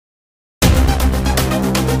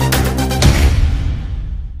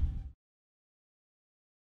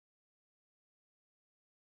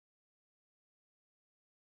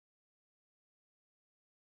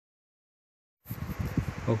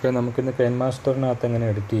Okay, നമുക്കിന്ന് KineMasterനകത്ത് എങ്ങനെ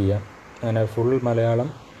edit ചെയ്യാം, അങ്ങനെ ഫുൾ മലയാളം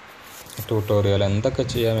ട്യൂട്ടോറിയൽ എന്തൊക്കെ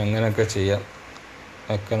ചെയ്യാം, എങ്ങനെയൊക്കെ ചെയ്യാം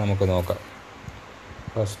ഒക്കെ നമുക്ക് നോക്കാം.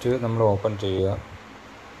 ഫസ്റ്റ് നമ്മൾ ഓപ്പൺ ചെയ്യുക.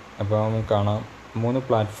 അപ്പം കാണാം 3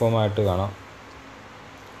 പ്ലാറ്റ്ഫോമായിട്ട് കാണാം.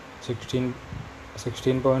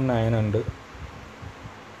 16.9 ഉണ്ട്,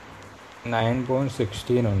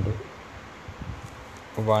 9.16 ഉണ്ട്,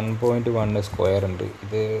 1.1 സ്ക്വയർ ഉണ്ട്.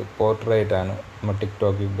 ഇത് പോർട്രേറ്റ് ആണ് നമ്മൾ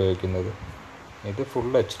ടിക്ടോക്കിൽ ഉപയോഗിക്കുന്നത്. ഇത്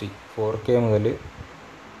ഫുൾ HD 4K മുതൽ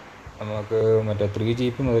നമുക്ക് മറ്റേ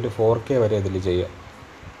 3GB മുതൽ 4K വരെ ഇതിൽ ചെയ്യാം.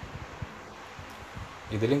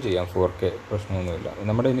 ഇതിലും ചെയ്യാം 4K, പ്രശ്നമൊന്നുമില്ല.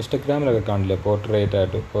 നമ്മുടെ ഇൻസ്റ്റഗ്രാമിലൊക്കെ കാണില്ലേ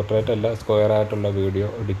പോർട്രേറ്റ് അല്ല, സ്ക്വയർ ആയിട്ടുള്ള വീഡിയോ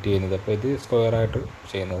എഡിറ്റ് ചെയ്യുന്നത്. അപ്പോൾ ഇത് സ്ക്വയർ ആയിട്ട്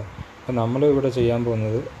ചെയ്യുന്നത്. അപ്പോൾ നമ്മൾ ഇവിടെ ചെയ്യാൻ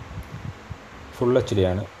പോകുന്നത് ഫുൾ HD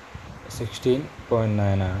ആണ്,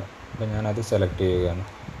 16.9 ആണ്. അപ്പോൾ ഞാനത് സെലക്ട് ചെയ്യുകയാണ്.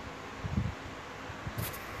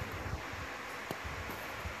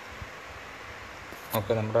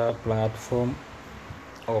 ഓക്കെ, നമ്മുടെ പ്ലാറ്റ്ഫോം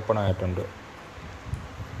ഓപ്പൺ ആയിട്ടുണ്ട്.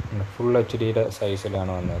 ഫുൾ HDയുടെ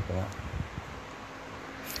സൈസിലാണ് വന്നിരിക്കുന്നത്.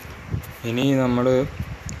 ഇനി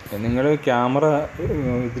നിങ്ങൾ ക്യാമറ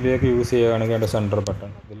ഇതിലേക്ക് യൂസ് ചെയ്യുകയാണെങ്കിൽ അതിൻ്റെ സെൻറ്റർ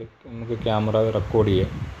ബട്ടൺ ഇതിൽ നമുക്ക് ക്യാമറ റെക്കോർഡ്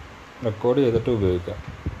ചെയ്തിട്ട് ഉപയോഗിക്കാം.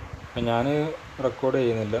 അപ്പം ഞാൻ റെക്കോർഡ്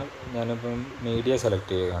ചെയ്യുന്നില്ല, ഞാനിപ്പം മീഡിയ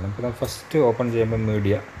സെലക്ട് ചെയ്യുകയാണ്. ഇപ്പം ഫസ്റ്റ് ഓപ്പൺ ചെയ്യുമ്പോൾ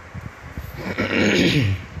മീഡിയ,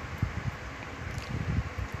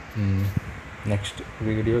 നെക്സ്റ്റ്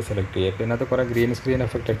വീഡിയോ സെലക്ട് ചെയ്യുക. പിന്നെ അത് കുറേ ഗ്രീൻ സ്ക്രീൻ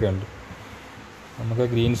എഫക്റ്റൊക്കെ ഉണ്ട്. നമുക്ക്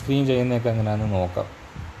ഗ്രീൻ സ്ക്രീൻ ചെയ്യുന്നതൊക്കെ എങ്ങനെയാണെന്ന് നോക്കാം.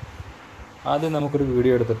 ആദ്യം നമുക്കൊരു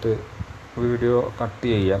വീഡിയോ എടുത്തിട്ട് വീഡിയോ കട്ട്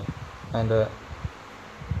ചെയ്യാം. അതിൻ്റെ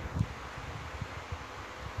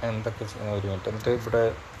എന്തൊക്കെ ചെയ്യുന്ന ഒരു മിനിറ്റ്. എന്നിട്ട് ഇവിടെ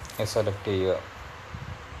സെലക്ട്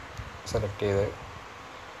ചെയ്ത്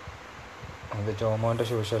അത് ജോമോൻ്റെ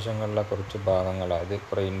സുവിശേഷങ്ങളിലെ കുറച്ച് ഭാഗങ്ങളാണ്. അത്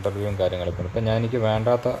കുറേ ഇൻ്റർവ്യൂവും കാര്യങ്ങളൊക്കെ ഉണ്ട്. ഇപ്പം എനിക്ക്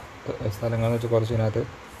വേണ്ടാത്ത സ്ഥലങ്ങളെന്ന് വെച്ചാൽ കുറച്ചിനകത്ത്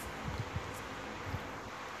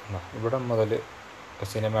ഇവിടെ മുതൽ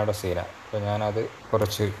സിനിമയുടെ സീനാണ്. അപ്പോൾ ഞാനത്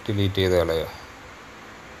കുറച്ച് ഡിലീറ്റ് ചെയ്ത് കളയുക.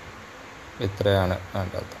 ഇത്രയാണ്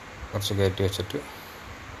വേണ്ടാത്ത, കുറച്ച് കയറ്റി വെച്ചിട്ട്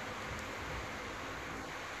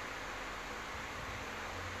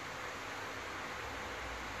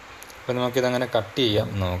അപ്പോൾ നമുക്കിതങ്ങനെ കട്ട് ചെയ്യാം.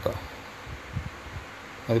 നോക്കാം.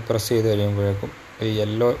 അത് പ്രസ് ചെയ്ത് കഴിയുമ്പോഴേക്കും ഒരു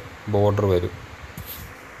യെല്ലോ ബോർഡർ വരും.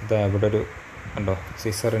 ഇതാ ഇവിടെ ഒരു കണ്ടോ,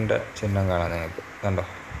 സിസറിൻ്റെ ചിഹ്നം കാണാം നിങ്ങൾക്ക്, കണ്ടോ,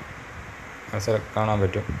 കാണാൻ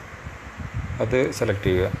പറ്റും. അത് സെലക്ട്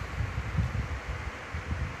ചെയ്യുക.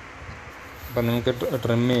 അപ്പം നമുക്ക്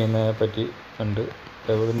ട്രിം ചെയ്യുന്നതിനെ പറ്റി ഉണ്ട്,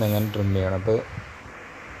 എവിടെ നിന്ന് എങ്ങനെ ട്രിം ചെയ്യണം. അപ്പോൾ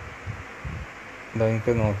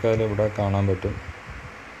നിങ്ങൾക്ക് നോക്കിയാൽ ഇവിടെ കാണാൻ പറ്റും,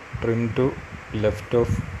 trim to left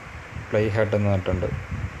of play head എന്ന് പറഞ്ഞിട്ടുണ്ട്.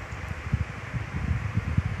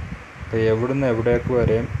 അപ്പോൾ എവിടുന്ന്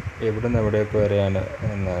എവിടേക്ക് വരെയാണ്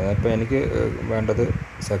എന്നാണ്. അപ്പോൾ എനിക്ക് വേണ്ടത്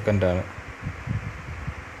സെക്കൻഡാണ്.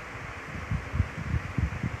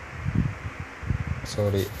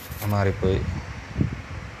 സോറി, മാറിപ്പോയി,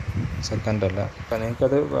 സെക്കൻഡല്ല. അപ്പം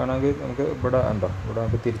നിങ്ങൾക്കത് വേണമെങ്കിൽ നമുക്ക് ഇവിടെ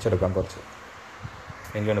നമുക്ക് തിരിച്ചെടുക്കാം കുറച്ച്.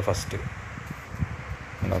 എനിക്കാണ് ഫസ്റ്റ്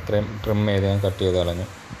അത്രയും ട്രിം ചെയ്ത് ഞാൻ കട്ട് ചെയ്ത് കളഞ്ഞു.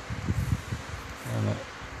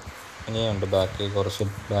 ഇനിയുണ്ട് കുറച്ച്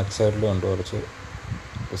ബാക്ക് സൈഡിലും ഉണ്ട് കുറച്ച്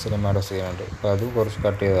സിനിമയുടെ സീനുണ്ട്. അപ്പോൾ അതും കുറച്ച്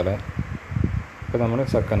കട്ട് ചെയ്ത് കളയാം. ഇപ്പോൾ നമ്മൾ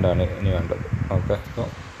സെക്കൻഡാണ് ഇനി വേണ്ടത്. ഓക്കെ, അപ്പോൾ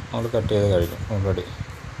നമ്മൾ കട്ട് ചെയ്ത് കഴിഞ്ഞു ഓൾറെഡി.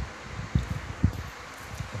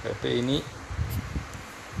 ഓക്കെ, അപ്പോൾ ഇനി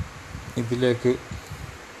ഇതിലേക്ക്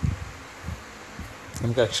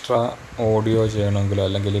നമുക്ക് എക്സ്ട്രാ ഓഡിയോ ചെയ്യണമെങ്കിലോ,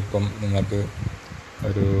 അല്ലെങ്കിൽ ഇപ്പം നിങ്ങൾക്ക്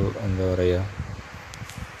ഒരു എന്താ പറയുക,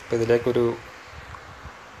 ഇപ്പം ഇതിലേക്കൊരു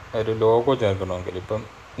ലോഗോ ചേർക്കണമെങ്കിൽ, ഇപ്പം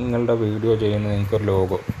നിങ്ങളുടെ വീഡിയോ ചെയ്യുന്ന നിങ്ങൾക്ക്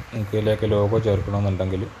ഇതിലേക്ക് ലോഗോ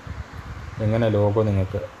ചേർക്കണമെന്നുണ്ടെങ്കിൽ എങ്ങനെ ലോഗോ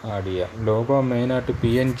നിങ്ങൾക്ക് ആഡ് ചെയ്യാം. ലോഗോ മെയിനായിട്ട്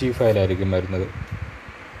PNG ഫയലായിരിക്കും വരുന്നത്,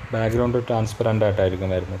 ബാക്ക്ഗ്രൗണ്ട് ട്രാൻസ്പെറൻ്റ് ആയിട്ടായിരിക്കും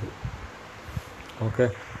വരുന്നത്. ഓക്കെ,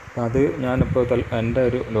 അത് ഞാനിപ്പോൾ എൻ്റെ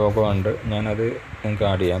ഒരു ലോഗോ ഉണ്ട്, ഞാനത് നിങ്ങൾക്ക്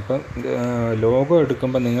ആഡ് ചെയ്യാം. അപ്പം ലോഗോ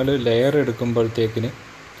എടുക്കുമ്പോൾ നിങ്ങൾ ലെയർ എടുക്കുമ്പോഴത്തേക്കിന്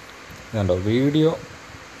കണ്ടോ വീഡിയോ,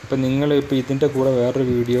 ഇപ്പം ഇതിൻ്റെ കൂടെ വേറൊരു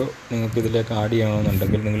വീഡിയോ നിങ്ങൾക്ക് ഇതിലേക്ക് ആഡ്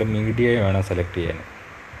ചെയ്യണമെന്നുണ്ടെങ്കിൽ നിങ്ങൾ മീഡിയ വേണം സെലക്ട് ചെയ്യാൻ.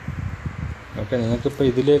 ഓക്കെ, നിങ്ങൾക്കിപ്പോൾ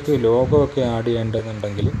ഇതിലേക്ക് ലോഗോ ഒക്കെ ആഡ്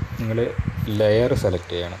ചെയ്യേണ്ടതെന്നുണ്ടെങ്കിൽ നിങ്ങൾ ലെയർ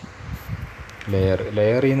സെലക്ട് ചെയ്യണം.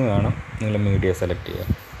 ലെയറിൽ നിന്ന് വേണം നിങ്ങൾ മീഡിയ സെലക്ട് ചെയ്യാൻ.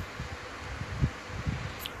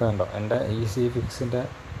 കണ്ടോ, എൻ്റെ ഈസി ഫിക്സിൻ്റെ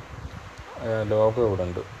ലോഗോ ഇവിടെ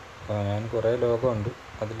ഉണ്ട്. അപ്പോൾ ഞാൻ കുറേ ലോഗോ ഉണ്ട്,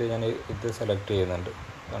 അതിൽ ഞാൻ ഇത് സെലക്ട് ചെയ്യുന്നുണ്ട്.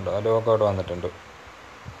 കണ്ടോ, ആ ലോഗോ അവിടെ വന്നിട്ടുണ്ട്.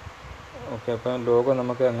 ഓക്കെ, അപ്പം ലോഗോ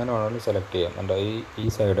നമുക്ക് എങ്ങനെ വേണമെങ്കിലും സെലക്ട് ചെയ്യാം. കണ്ടോ, ഈ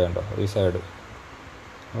സൈഡ് കണ്ടോ, ഈ സൈഡ്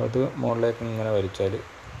അത് മുകളിലേക്ക് ഇങ്ങനെ വലിച്ചാൽ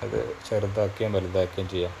അത് ചെറുതാക്കുകയും വലുതാക്കുകയും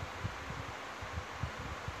ചെയ്യാം.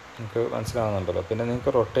 നിങ്ങൾക്ക് മനസ്സിലാവുന്നുണ്ടല്ലോ. പിന്നെ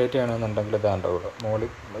നിങ്ങൾക്ക് റൊട്ടേറ്റ് ചെയ്യണമെന്നുണ്ടെങ്കിൽ ഇതാണ്ടോ ഇവിടെ മുകളിൽ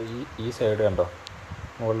ഈ സൈഡ് കണ്ടോ,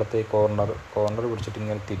 മുകളിലത്തെ ഈ കോർണർ പിടിച്ചിട്ട്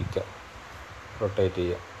ഇങ്ങനെ തിരിക്കുക. റൊട്ടേറ്റ്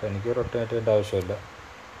ചെയ്യാം. അപ്പോൾ എനിക്ക് റൊട്ടേറ്റ് ചെയ്യേണ്ട ആവശ്യമില്ല.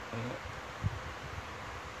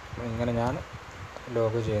 ഇങ്ങനെ ഞാൻ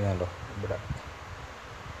ലോഗോ ചെയ്യുന്നുണ്ടോ ഇവിടെ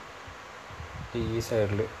ഈ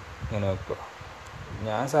സൈഡിൽ ഇങ്ങനെ വെക്കുക.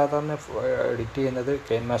 ഞാൻ സാധാരണ എഡിറ്റ് ചെയ്യുന്നത്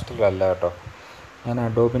KineMasterലല്ല കേട്ടോ. ഞാൻ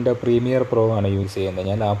അഡോബിൻ്റെ പ്രീമിയർ പ്രോ ആണ് യൂസ് ചെയ്യുന്നത്.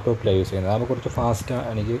 ഞാൻ ലാപ്ടോപ്പിലാണ് യൂസ് ചെയ്യുന്നത്. അപ്പോൾ കുറച്ച് ഫാസ്റ്റാണ്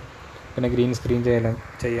എനിക്ക്. പിന്നെ ഗ്രീൻ സ്ക്രീൻ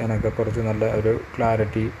ചെയ്യാനൊക്കെ കുറച്ച് നല്ല ഒരു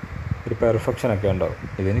ക്ലാരിറ്റി, ഒരു പെർഫെക്ഷനൊക്കെ ഉണ്ടാവും.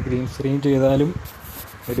 ഇതിന് ഗ്രീൻ സ്ക്രീൻ ചെയ്താലും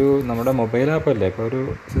ഒരു നമ്മുടെ മൊബൈൽ ആപ്പല്ലേ, ഇപ്പോൾ ഒരു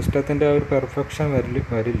സിസ്റ്റത്തിൻ്റെ ആ ഒരു പെർഫെക്ഷൻ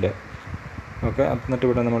വരില്ല. ഓക്കെ, എന്നിട്ട്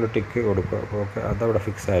ഇവിടെ നമ്മൾ ടിക്ക് കൊടുക്കുക. അപ്പോൾ ഓക്കെ, അതവിടെ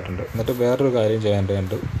ഫിക്സ് ആയിട്ടുണ്ട്. എന്നിട്ട് വേറൊരു കാര്യം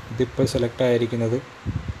ചെയ്യേണ്ടതുണ്ട്. ഇതിപ്പോൾ സെലക്ട് ആയിരിക്കുന്നത്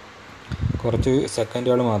കുറച്ച്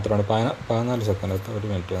സെക്കൻഡുകൾ മാത്രമാണ്, 14 സെക്കൻഡ്. ഒരു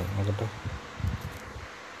മിനിറ്റ് നോക്കട്ടെ.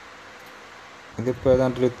 ഇതിപ്പോൾ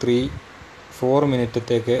ഏതാണ്ടൊരു 3-4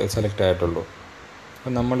 മിനിറ്റത്തേക്ക് സെലക്ട് ആയിട്ടുള്ളൂ.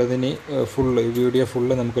 അപ്പം നമ്മളിതിന് ഫുള്ള് വീഡിയോ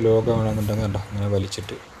ഫുള്ള് നമുക്ക് ലോഗോ വേണമെന്നുണ്ടെങ്കിൽ കണ്ടോ ഇങ്ങനെ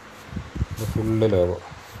വലിച്ചിട്ട് ഇത് ഫുള്ള് ലോഗോ,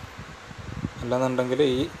 അല്ലാന്നുണ്ടെങ്കിൽ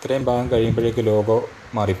ഈ ഇത്രയും ഭാഗം കഴിയുമ്പോഴേക്ക് ലോഗോ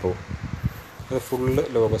മാറിപ്പോവും. അത് ഫുള്ള്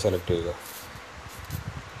ലോഗോ സെലക്ട് ചെയ്യുക.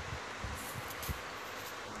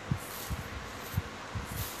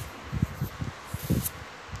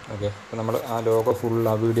 ഓക്കെ, അപ്പോൾ നമ്മൾ ആ ലോഗോ ഫുള്ള്,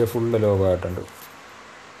 ആ വീഡിയോ ഫുള്ള് ലോഗോ ആയിട്ടുണ്ട്.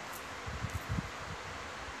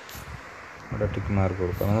 ഇവിടെ ടിക്ക് മാർക്ക്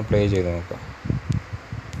കൊടുക്കാം. ഒന്ന് പ്ലേ ചെയ്ത് നോക്കാം.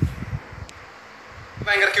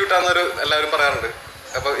 ഭയങ്കര ക്യൂട്ടാന്നൊരു എല്ലാവരും പറയാറുണ്ട്.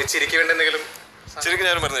 അപ്പോൾ ഈ ചിരിക്ക് വേണ്ടി എന്തെങ്കിലും ചിരിക്ക്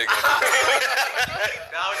ഞാനും മരുന്ന് കഴിക്കണം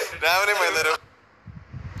രാവിലെ വൈകുന്നേരം.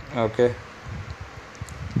 ഓക്കെ,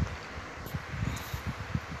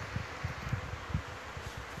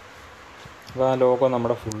 അപ്പോൾ ആ ലോഗോ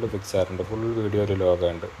നമ്മുടെ ഫുള്ള് ഫിക്സ് ആയിട്ടുണ്ട്. ഫുൾ വീഡിയോ ഒരു ലോഗോ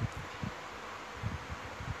ഉണ്ട്.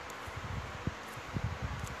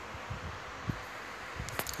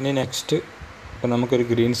 ഇനി നെക്സ്റ്റ് ഇപ്പോൾ നമുക്കൊരു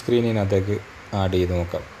ഗ്രീൻ സ്ക്രീനിനകത്തേക്ക് ആഡ് ചെയ്ത്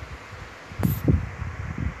നോക്കാം.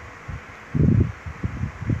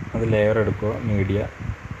 അത് ലെയർ എടുക്കുക, മീഡിയ.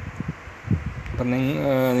 അപ്പം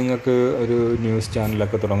നിങ്ങൾക്ക് ഒരു ന്യൂസ്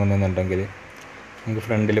ചാനലൊക്കെ തുടങ്ങുന്നുണ്ടെങ്കിൽ നിങ്ങൾക്ക്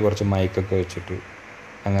ഫ്രണ്ടിൽ കുറച്ച് മൈക്കൊക്കെ വെച്ചിട്ട്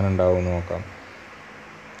അങ്ങനെ ഉണ്ടാവുമെന്ന് നോക്കാം.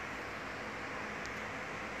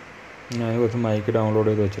 ഞാൻ കുറച്ച് മൈക്ക് ഡൗൺലോഡ്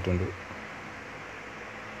ചെയ്ത് വെച്ചിട്ടുണ്ട്.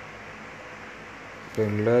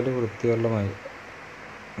 പിള്ളേർ വൃത്തിയുള്ള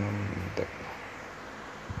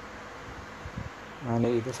ഞാൻ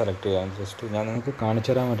ഇത് സെലക്ട് ചെയ്യാം. ജസ്റ്റ് ഞാൻ നിങ്ങൾക്ക്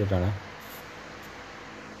കാണിച്ചു തരാൻ വേണ്ടിയിട്ടാണ്.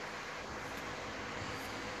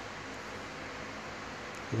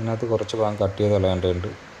 ഇതിനകത്ത് കുറച്ച് ഭാഗം കട്ട് ചെയ്ത് കളയേണ്ടതുണ്ട്.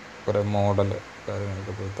 കുറേ മോഡൽ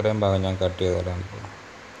കാര്യങ്ങളൊക്കെ ഇപ്പോൾ ഇത്രയും ഭാഗം ഞാൻ കട്ട് ചെയ്ത് കളയാൻ പോകും.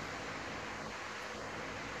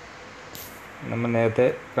 നമ്മൾ നേരത്തെ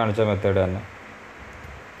കാണിച്ച മെത്തേഡ് തന്നെ.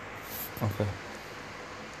 ഓക്കെ,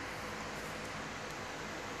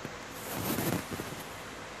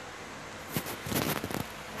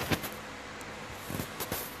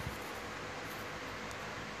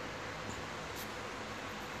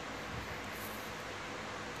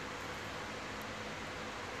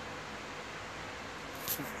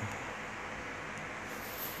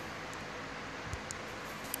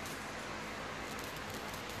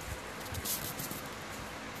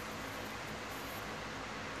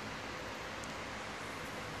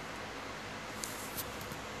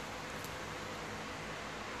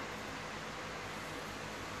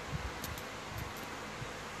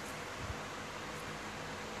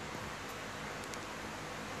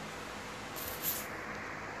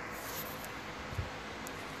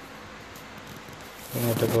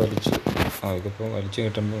 ഇങ്ങോട്ടൊക്കെ വലിച്ച് ഇതിപ്പോൾ വലിച്ച്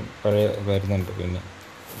കിട്ടുമ്പോൾ പഴയ വരുന്നുണ്ട്. പിന്നെ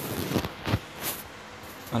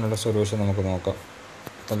അതിനുള്ള സൊല്യൂഷൻ നമുക്ക് നോക്കാം.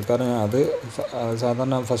 തൽക്കാലം അത്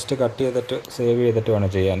സാധാരണ ഫസ്റ്റ് കട്ട് ചെയ്തിട്ട് സേവ് ചെയ്തിട്ട് വേണം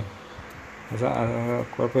ചെയ്യാൻ.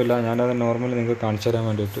 കുഴപ്പമില്ല, ഞാനത് നോർമലി നിങ്ങൾക്ക് കാണിച്ചു തരാൻ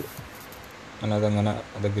വേണ്ടിയിട്ട് ഞാനതങ്ങനെ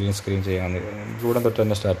അത് ഗ്രീൻ സ്ക്രീൻ ചെയ്യാമെന്ന് ഇവിടെ തൊട്ട്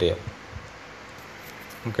തന്നെ സ്റ്റാർട്ട് ചെയ്യാം.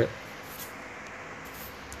 ഓക്കെ,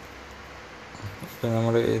 ഇപ്പം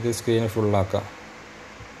നമ്മൾ ഇത് സ്ക്രീൻ ഫുള്ളാക്കാം.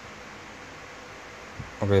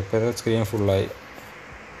 ഓക്കെ, ഇപ്പോൾ ഇത് സ്ക്രീൻ ഫുള്ളായി.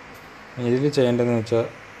 ഇതിൽ ചെയ്യേണ്ടതെന്ന് വെച്ചാൽ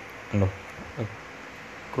ഉണ്ടോ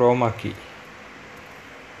ക്രോമാക്കി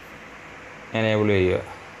എനേബിൾ ചെയ്യുക.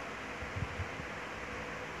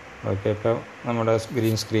 ഓക്കെ, ഇപ്പോൾ നമ്മുടെ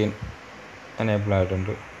ഗ്രീൻ സ്ക്രീൻ എനേബിൾ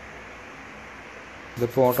ആയിട്ടുണ്ട്.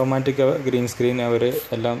 ഇതിപ്പോൾ ഓട്ടോമാറ്റിക് ഗ്രീൻ സ്ക്രീൻ അവർ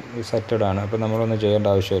എല്ലാം സെറ്റഡ് ആണ്. അപ്പോൾ നമ്മളൊന്നും ചെയ്യേണ്ട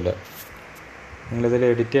ആവശ്യമില്ല. നിങ്ങളിതിൽ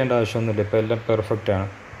എഡിറ്റ് ചെയ്യേണ്ട ആവശ്യമൊന്നുമില്ല. ഇപ്പോൾ എല്ലാം പെർഫെക്റ്റാണ്.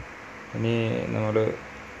 ഇനി നമ്മൾ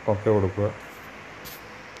ഓക്കെ കൊടുക്കുക,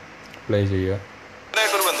 പ്ലേ ചെയ്യുക. ഓക്കെ,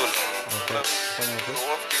 അപ്പോൾ നമുക്ക്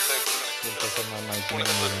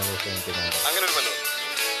അങ്ങനെ ഒരു ബന്ധം.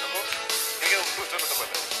 അപ്പോൾ എനിക്ക് ഒട്ടും ഇഷ്ടപ്പെട്ട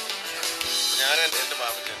പോലെ ഞാൻ എൻ്റെ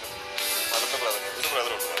ബാബിൻ്റെ മദറിൻ്റെ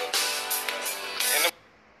ബ്രദറുണ്ട്.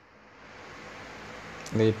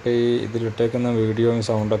 ഇപ്പോൾ ഈ ഇതിലിട്ടേക്കുന്ന വീഡിയോയും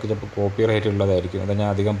സൗണ്ടൊക്കെ ചിലപ്പോൾ കോപ്പി റൈറ്റ് ഉള്ളതായിരിക്കും. അത് ഞാൻ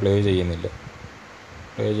അധികം പ്ലേ ചെയ്യുന്നില്ല.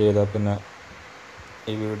 പ്ലേ ചെയ്താൽ പിന്നെ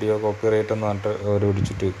ഈ വീഡിയോ കോപ്പിറൈറ്റ് എന്ന് പറഞ്ഞിട്ട് അവർ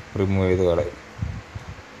പിടിച്ചിട്ട് റിമൂവ് ചെയ്ത് കളയും.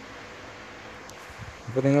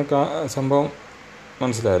 അപ്പോൾ നിങ്ങൾക്ക് ആ സംഭവം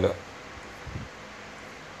മനസ്സിലായല്ലോ.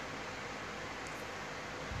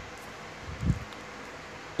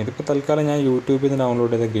 ഇതിപ്പോൾ തൽക്കാലം ഞാൻ യൂട്യൂബിൽ നിന്ന്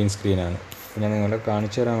ഡൗൺലോഡ് ചെയ്ത ഗ്രീൻ സ്ക്രീനാണ്. ഞാൻ നിങ്ങളെ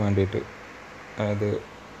കാണിച്ചു തരാൻ വേണ്ടിയിട്ട് അത്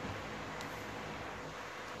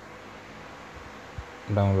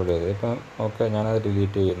ഡൗൺലോഡ് ചെയ്തത്. ഇപ്പം ഓക്കെ, ഞാനത്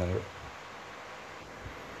ഡിലീറ്റ് ചെയ്യുന്നുണ്ട്.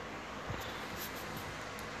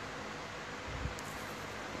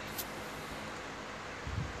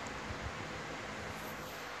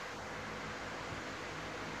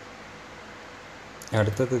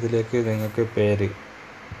 അടുത്തത് ഇതിലേക്ക് നിങ്ങൾക്ക് പേര്,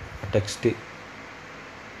 ടെക്സ്റ്റ്,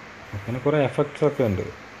 അങ്ങനെ കുറേ എഫക്ട്സൊക്കെ ഉണ്ട്.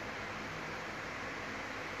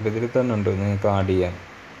 ഇതിൽ തന്നെ ഉണ്ട് നിങ്ങൾക്ക് ആഡ് ചെയ്യാൻ.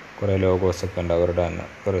 കുറേ ലോഗോസൊക്കെ ഉണ്ട് അവരുടെ തന്നെ,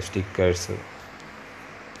 കുറേ സ്റ്റിക്കേഴ്സ്.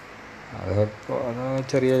 അത്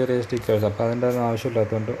ചെറിയ ചെറിയ സ്റ്റിക്കേഴ്സ്. അപ്പോൾ അതിൻ്റെ ഒന്നും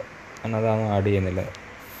ആവശ്യമില്ലാത്തതുകൊണ്ട് ഞാനതൊന്നും ആഡ് ചെയ്യുന്നില്ല.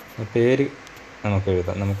 പേര് നമുക്ക്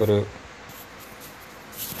എഴുതാം. നമുക്കൊരു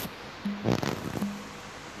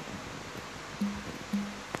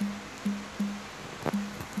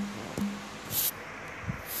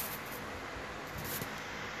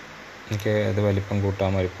എനിക്ക് ഇത് വലിപ്പം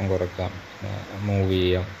കൂട്ടാം, വലിപ്പം കുറയ്ക്കാം, മൂവ്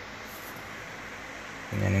ചെയ്യാം.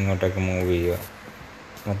 ഞാൻ ഇങ്ങോട്ടേക്ക് മൂവ് ചെയ്യുക.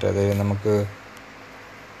 മറ്റേത് നമുക്ക്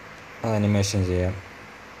അനിമേഷൻ ചെയ്യാം.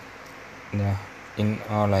 ഇൻ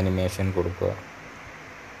ആൾ അനിമേഷൻ കൊടുക്കുക.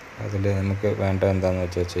 അതിൽ നമുക്ക് വേണ്ട എന്താണെന്ന്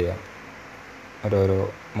വെച്ചാൽ ചെയ്യാം. ഓരോരോ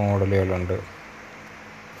മോഡലുകളുണ്ട്.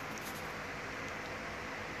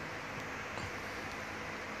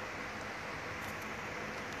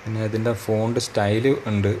 പിന്നെ ഇതിൻ്റെ ഫോണ്ട് സ്റ്റൈല്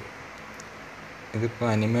ഉണ്ട്. ഇതിപ്പോൾ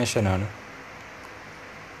അനിമേഷനാണ്.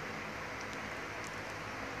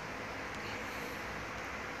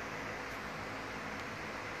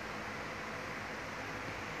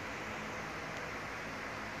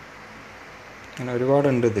 അങ്ങനെ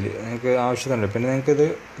ഒരുപാടുണ്ട് ഇതിൽ, നിങ്ങൾക്ക് ആവശ്യത്തിനുണ്ട്. പിന്നെ നിങ്ങൾക്ക്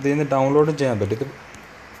ഇതിൽ നിന്ന് ഡൗൺലോഡും ചെയ്യാൻ പറ്റും.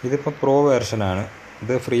 ഇതിപ്പോൾ പ്രോ വേർഷനാണ്,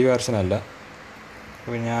 ഇത് ഫ്രീ വേർഷനല്ല.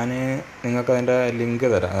 അപ്പോൾ ഞാൻ നിങ്ങൾക്കതിൻ്റെ ലിങ്ക്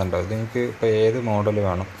തരാം. അതുണ്ടോ, നിങ്ങൾക്ക് ഇപ്പോൾ ഏത് മോഡൽ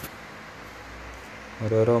വേണം,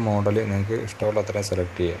 ഓരോരോ മോഡൽ നിങ്ങൾക്ക് ഇഷ്ടമുള്ള അത്രയും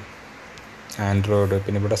സെലക്ട് ചെയ്യാം. ആൻഡ്രോയിഡ്,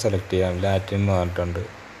 പിന്നെ ഇവിടെ സെലക്ട് ചെയ്യാം ലാറ്റിൻ എന്ന് പറഞ്ഞിട്ടുണ്ട്.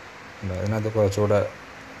 അതിനകത്ത് കുറച്ചുകൂടെ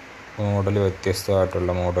മോഡൽ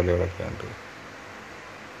വ്യത്യസ്തമായിട്ടുള്ള മോഡലുകളൊക്കെ ഉണ്ട്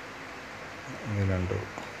ഇതിലുണ്ട്.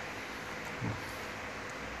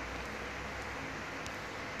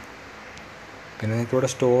 പിന്നെ നിങ്ങൾക്ക് ഇവിടെ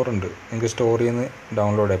സ്റ്റോറുണ്ട്. നിങ്ങൾക്ക് സ്റ്റോറിൽ നിന്ന്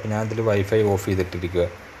ഡൗൺലോഡ് ചെയ്യാം. അപ്പോൾ ഞാൻ ഇതിൽ വൈഫൈ ഓഫ് ചെയ്തിട്ടിരിക്കുക.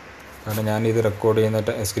 കാരണം ഞാനിത് റെക്കോർഡ്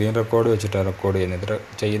ചെയ്യുന്ന സ്ക്രീൻ റെക്കോർഡ് വെച്ചിട്ടാണ് റെക്കോർഡ് ചെയ്യുന്നത്. ഇത്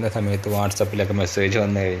ചെയ്യുന്ന സമയത്ത് വാട്സപ്പിലൊക്കെ മെസ്സേജ്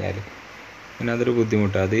വന്നു കഴിഞ്ഞാൽ പിന്നെ അതൊരു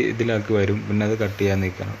ബുദ്ധിമുട്ടാണ്. അത് ഇതിലേക്ക് വരും, പിന്നെ അത് കട്ട് ചെയ്യാൻ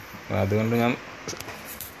നിൽക്കണം. അതുകൊണ്ട് ഞാൻ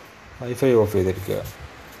വൈഫൈ ഓഫ് ചെയ്തിരിക്കുക,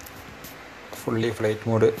 ഫുള്ളി ഫ്ലൈറ്റ്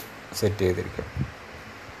മോഡ് സെറ്റ് ചെയ്തിരിക്കുക.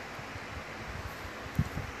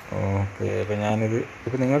 ഓക്കെ, അപ്പോൾ ഞാനിത്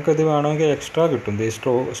ഇപ്പോൾ നിങ്ങൾക്കിത് വേണമെങ്കിൽ എക്സ്ട്രാ കിട്ടും. ഇത്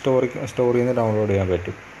സ്റ്റോറിൽ നിന്ന് ഡൗൺലോഡ് ചെയ്യാൻ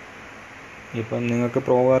പറ്റും. ഇപ്പം നിങ്ങൾക്ക്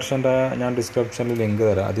പ്രോ വേർഷൻ്റെ ഞാൻ ഡിസ്ക്രിപ്ഷനിൽ ലിങ്ക്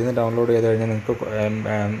തരാം. അതിൽ നിന്ന് ഡൗൺലോഡ് ചെയ്ത് കഴിഞ്ഞാൽ നിങ്ങൾക്ക്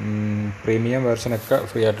പ്രീമിയം വേർഷനൊക്കെ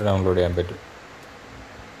ഫ്രീ ആയിട്ട് ഡൗൺലോഡ് ചെയ്യാൻ പറ്റും.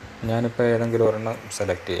 ഞാനിപ്പോൾ ഏതെങ്കിലും ഒരെണ്ണം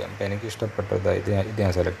സെലക്ട് ചെയ്യാം. അപ്പോൾ എനിക്ക് ഇഷ്ടപ്പെട്ടത് ഇത്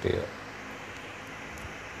ഞാൻ സെലക്ട് ചെയ്യുക.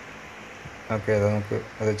 ഓക്കെ, അത് നമുക്ക്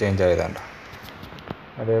അത് ചേഞ്ച് ആയതാണ്ട.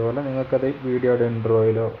 അതേപോലെ നിങ്ങൾക്കത് വീഡിയോയുടെ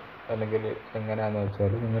ഇൻട്രോയിലോ അല്ലെങ്കിൽ എങ്ങനെയാണെന്ന്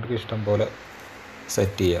വെച്ചാൽ നിങ്ങൾക്ക് ഇഷ്ടം പോലെ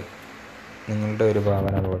സെറ്റ് ചെയ്യാം. നിങ്ങളുടെ ഒരു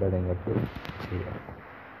ഭാവന പോലെ നിങ്ങൾക്ക് ചെയ്യാം.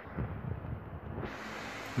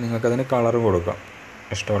 നിങ്ങൾക്കതിന് കളറും കൊടുക്കാം,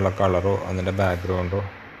 ഇഷ്ടമുള്ള കളറോ അതിൻ്റെ ബാക്ക്ഗ്രൗണ്ടോ.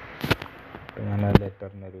 ഇപ്പം ഞാൻ ആ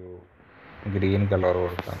ലെറ്ററിനൊരു ഗ്രീൻ കളർ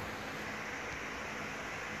കൊടുക്കാം.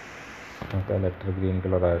 നമുക്ക് ആ ലെറ്റർ ഗ്രീൻ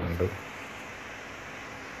കളറായിട്ടുണ്ട്.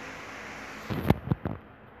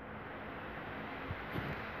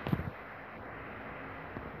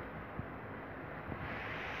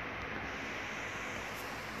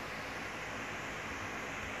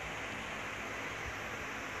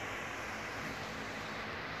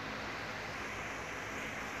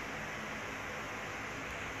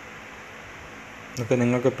 ഇതൊക്കെ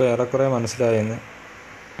നിങ്ങൾക്കിപ്പോൾ ഏറെക്കുറെ മനസ്സിലായെന്ന്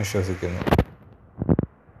വിശ്വസിക്കുന്നു.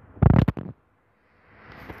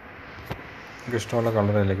 നിങ്ങൾക്ക് ഇഷ്ടമുള്ള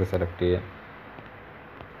കളറിലേക്ക് സെലക്ട് ചെയ്യാം.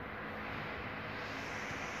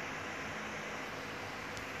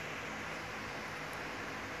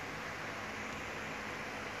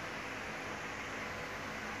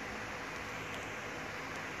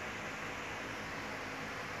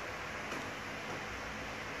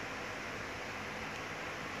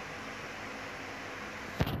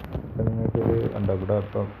 ഇപ്പം നിങ്ങൾക്കിത് ഉണ്ടോ, ഇവിടെ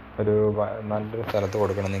ഇപ്പം ഒരു നല്ലൊരു സ്ഥലത്ത്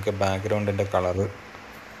കൊടുക്കണം. നിങ്ങൾക്ക് ബാക്ക്ഗ്രൗണ്ടിൻ്റെ കളറ്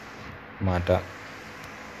മാറ്റാം.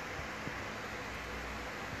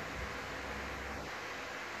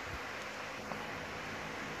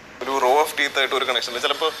 ഒരു റോ ഓഫ് ആയിട്ട് ഒരു കണക്ഷൻ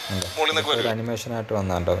ചിലപ്പോൾ മുകളിൽ നിന്നൊക്കെ ഒരു അനിമേഷനായിട്ട്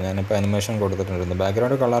വന്നാണ്ടോ. ഞാനിപ്പോൾ അനിമേഷൻ കൊടുത്തിട്ടുണ്ട്.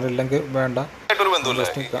 ബാക്ക്ഗ്രൗണ്ട് കളർ ഇല്ലെങ്കിൽ വേണ്ട,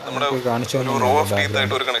 കാണിച്ചു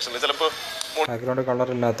ബാക്ക്ഗ്രൗണ്ട് കളർ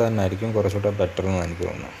ഇല്ലാത്ത തന്നെ ആയിരിക്കും കുറച്ചുകൂടെ ബെറ്റർ എന്ന് എനിക്ക്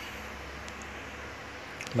തോന്നുന്നു.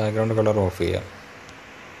 ബാക്ക്ഗ്രൗണ്ട് കളർ ഓഫ് ചെയ്യാം.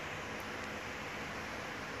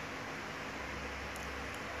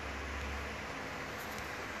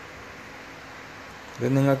 ഇത്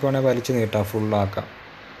നിങ്ങൾക്ക് വേണേൽ വലിച്ചു നീട്ടാം, ഫുള്ളാക്കാം.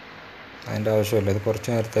 അതിൻ്റെ ആവശ്യമില്ല. ഇത് കുറച്ച്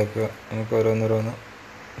നേരത്തേക്ക് നമുക്ക് ഓരോന്നോരോന്ന്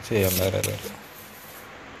ചെയ്യാം. വേറെ ഏതായാലും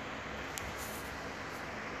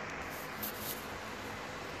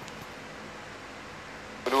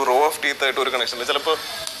ഒരു റോ ഓഫ് ടീത്ത് ആയിട്ട് ഒരു കണക്ഷൻ ചിലപ്പോൾ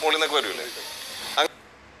മുകളിൽ നിന്നൊക്കെ വരുമല്ലേ.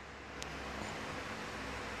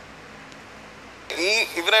 ഈ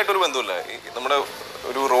ഇവരായിട്ടൊരു ബന്ധമില്ല. നമ്മുടെ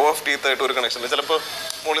ഒരു റോ ഓഫ് ടീത്ത് ആയിട്ട് ഒരു കണക്ഷൻ ചിലപ്പോൾ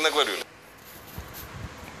മുകളിൽ നിന്നൊക്കെ വരുമല്ലേ.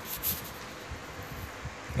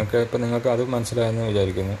 ഓക്കെ, ഇപ്പം നിങ്ങൾക്ക് അത് മനസ്സിലായെന്ന്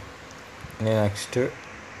വിചാരിക്കുന്നു. ഇനി നെക്സ്റ്റ്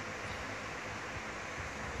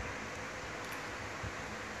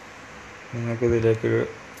നിങ്ങൾക്കിതിലേക്ക്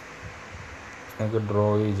നമുക്ക് ഡ്രോ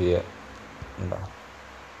ചെയ്യാം. ഉണ്ടോ?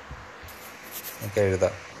 നമുക്ക്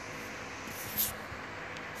എഴുതാം,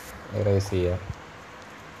 ഇറേസ് ചെയ്യാം.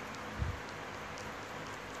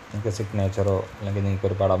 നിങ്ങൾക്ക് സിഗ്നേച്ചറോ അല്ലെങ്കിൽ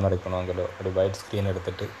നിങ്ങൾക്കൊരു പടം വരയ്ക്കണമെങ്കിലോ ഒരു വൈറ്റ് സ്ക്രീൻ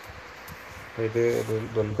എടുത്തിട്ട്, അപ്പോൾ ഇത്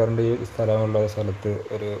ദുൽഖറിൻ്റെ ഈ സ്ഥലമുള്ള സ്ഥലത്ത്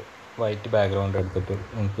ഒരു വൈറ്റ് ബാക്ക്ഗ്രൗണ്ട് എടുത്തിട്ട്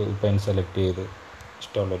നിങ്ങൾക്ക് പെൻ സെലക്ട് ചെയ്ത്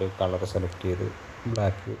ഇഷ്ടമുള്ളൊരു കളർ സെലക്ട് ചെയ്ത്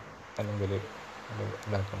ബ്ലാക്ക് അല്ലെങ്കിൽ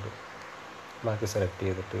ബ്ലാക്ക് സെലക്ട്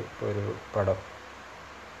ചെയ്തിട്ട് ഒരു പടം,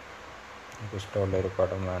 നിങ്ങൾക്ക് ഇഷ്ടമുള്ളൊരു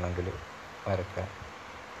പടം വേണമെങ്കിൽ വരയ്ക്കാം.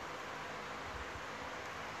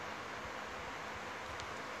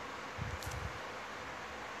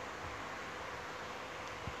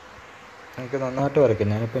 എനിക്ക് നന്നായിട്ട്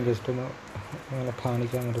വരയ്ക്കാം. ഞാനിപ്പം ജസ്റ്റ് ഒന്ന് ഇങ്ങനെ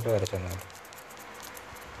കാണിക്കാൻ വേണ്ടിയിട്ട് വരച്ചെന്നാണ്.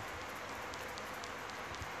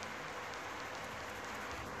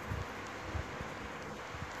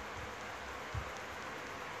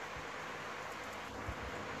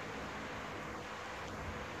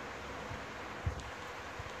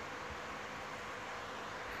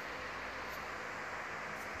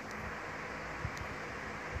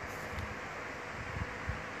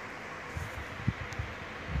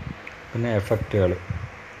 പിന്നെ എഫക്റ്റുകൾ,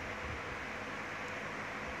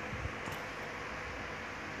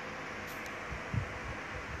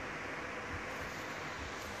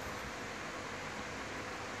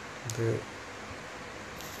 ഇത്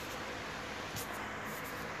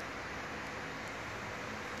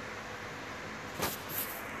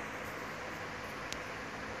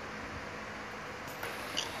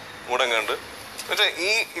മൂടങ്ങാണ്ട് പക്ഷേ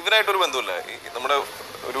ഈ ഇവരായിട്ടൊരു ബന്ധമില്ല. നമ്മുടെ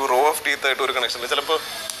ഒരു റോ ഓഫ് ടീത്ത് ആയിട്ട് ഒരു കണക്ഷൻ ചിലപ്പോൾ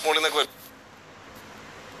മുകളിൽ നിന്നൊക്കെ വരും.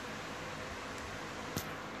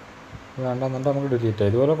 വേണ്ടെന്നുണ്ട് നമുക്ക് ഡിലീറ്റ്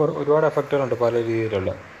ചെയ്യാം. ഇതുപോലെ ഒരുപാട് എഫക്റ്റുകളുണ്ട്, പല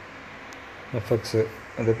രീതിയിലുള്ള എഫക്ട്സ്.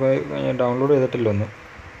 ഇതിപ്പോൾ ഞാൻ ഡൗൺലോഡ് ചെയ്തിട്ടില്ല ഒന്നും.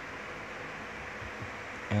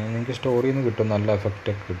 നിങ്ങൾക്ക് സ്റ്റോറിയിൽ നിന്ന് കിട്ടും, നല്ല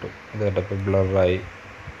എഫക്റ്റൊക്കെ കിട്ടും. ഇത് കേട്ടപ്പോൾ ബ്ലറായി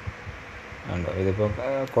ഉണ്ടോ. ഇതിപ്പോൾ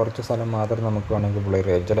കുറച്ച് സ്ഥലം മാത്രം നമുക്ക് വേണമെങ്കിൽ ബ്ലർ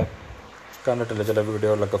ചെയ്യാം. ചില കണ്ടിട്ടില്ല, ചില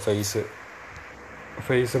വീഡിയോകളിലൊക്കെ ഫേസ്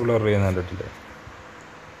ബ്ലർ ചെയ്യുന്ന കണ്ടിട്ടില്ലേ.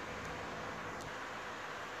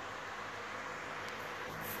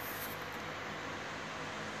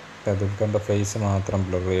 ദുൽഖറിൻ്റെ ഫേസ് മാത്രം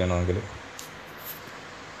ബ്ലർ ചെയ്യണമെങ്കിൽ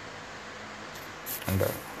എന്താ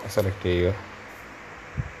സെലക്ട് ചെയ്യുക.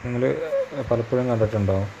 നിങ്ങൾ പലപ്പോഴും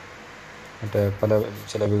കണ്ടിട്ടുണ്ടാവും, മറ്റേ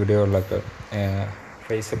ചില വീഡിയോകളിലൊക്കെ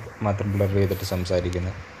ഫേസ് മാത്രം ബ്ലർ ചെയ്തിട്ട്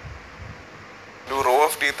സംസാരിക്കുന്നത്. ഒരു റോ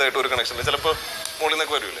ഓഫ് ടീത്ത് ആയിട്ട് ഒരു കണക്ഷൻ ചിലപ്പോൾ മുകളിൽ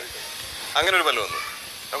നിന്നൊക്കെ വരുമല്ലേ, അങ്ങനെ ഒരു ബലം വന്നു.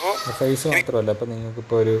 അപ്പോൾ ഫേസ് മാത്രമല്ല, ഇപ്പോൾ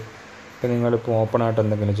നിങ്ങൾക്കിപ്പോൾ നിങ്ങളിപ്പോൾ ഓപ്പണായിട്ട്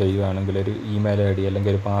എന്തെങ്കിലും ചെയ്യുകയാണെങ്കിൽ ഒരു ഇമെയിൽ ID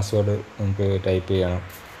അല്ലെങ്കിൽ ഒരു പാസ്വേഡ് നിങ്ങൾക്ക് ടൈപ്പ് ചെയ്യണം.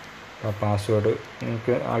 ആ പാസ്വേഡ്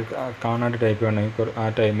നിങ്ങൾക്ക് കാണാണ്ട് ടൈപ്പ് ചെയ്യണമെങ്കിൽ ആ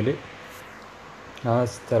ടൈമിൽ ആ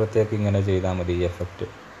സ്ഥലത്തേക്ക് ഇങ്ങനെ ചെയ്താൽ മതി ഈ എഫക്റ്റ്.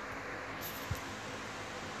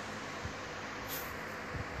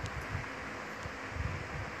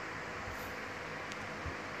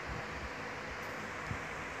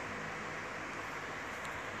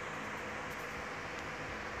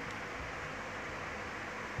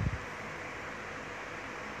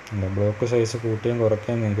 ബ്ലോക്ക് സൈസ് കൂട്ടുകയും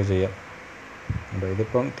കുറയ്ക്കുകയും നിങ്ങൾക്ക് ചെയ്യാം.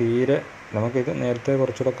 ഇതിപ്പം തീരെ നമുക്കിത് നേരത്തെ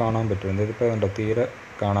കുറച്ചുകൂടെ കാണാൻ പറ്റും. ഇതിപ്പോൾ കണ്ടോ, തീരെ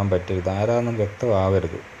കാണാൻ പറ്റരുത്, ആരാന്നും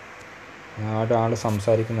വ്യക്തമാവരുത്, ആൾ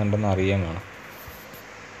സംസാരിക്കുന്നുണ്ടെന്ന് അറിയാൻ വേണം.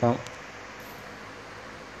 അപ്പം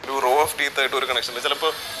ഒരു റോ ഓഫ് ടീത്ത് ആയിട്ട് ഒരു കണക്ഷൻ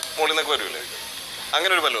ചിലപ്പോൾ മുകളിൽ നിന്നൊക്കെ വരുമല്ലേ,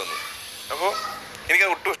 അങ്ങനെ ഒരു ബലം വന്നു. അപ്പോൾ എനിക്ക്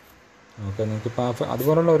ഒട്ടും ഓക്കെ, നിങ്ങൾക്കിപ്പോൾ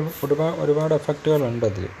അതുപോലുള്ള ഒരുപാട് എഫക്റ്റുകളുണ്ട്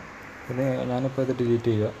അതിൽ. പിന്നെ ഞാനിപ്പോൾ ഇത് ഡിലീറ്റ്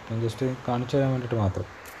ചെയ്യുക, ഞാൻ ജസ്റ്റ് കാണിച്ചു തരാൻ വേണ്ടിയിട്ട് മാത്രം.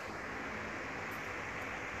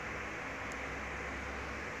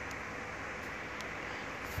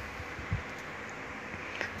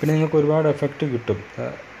 പിന്നെ നിങ്ങൾക്ക് ഒരുപാട് എഫക്റ്റ് കിട്ടും.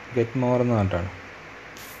 ഗെറ്റ് മോർ എന്ന് പറഞ്ഞിട്ടാണ്.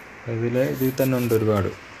 ഇതിൽ തന്നെ ഉണ്ട് ഒരുപാട്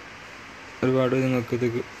നിങ്ങൾക്ക്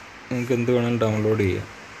എന്ത് വേണമെങ്കിലും ഡൗൺലോഡ് ചെയ്യാം.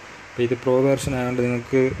 അപ്പോൾ ഇത് പ്രോ വേർഷൻ ആയതുകൊണ്ട്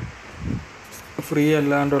നിങ്ങൾക്ക് ഫ്രീ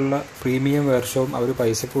അല്ലാണ്ടുള്ള പ്രീമിയം വേർഷനും അവർ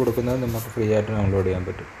പൈസക്ക് കൊടുക്കുന്നത് നമുക്ക് ഫ്രീ ആയിട്ട് ഡൗൺലോഡ് ചെയ്യാൻ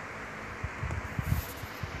പറ്റും.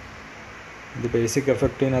 ഇത് ബേസിക്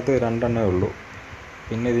എഫക്റ്റിനകത്ത് 2 എണ്ണമേ ഉള്ളൂ.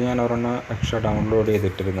 പിന്നെ ഇത് ഞാൻ ഒരെണ്ണം എക്സ്ട്രാ ഡൗൺലോഡ്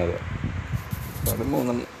ചെയ്തിട്ടിരുന്നത്. അപ്പോൾ അത്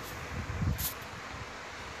 3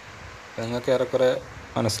 നിങ്ങൾക്ക് ഏറെക്കുറെ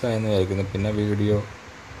മനസ്സിലായെന്ന് വിചാരിക്കുന്നു. പിന്നെ വീഡിയോ,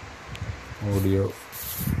 ഓഡിയോ,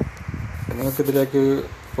 നിങ്ങൾക്കിതിലേക്ക്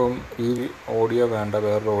ഇപ്പം ഈ ഓഡിയോ വേണ്ട,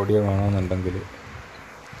 വേറൊരു ഓഡിയോ വേണമെന്നുണ്ടെങ്കിൽ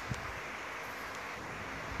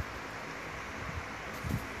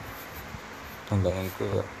അല്ല, നിങ്ങൾക്ക്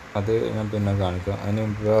അത് ഞാൻ പിന്നെ കാണിക്കാം. അതിന്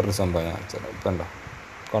വേറൊരു സംഭവം ഞാൻ കാണിച്ചത്. ഇപ്പം ഉണ്ടോ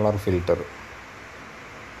കളർ ഫിൽറ്റർ.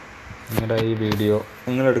 നിങ്ങളുടെ ഈ വീഡിയോ,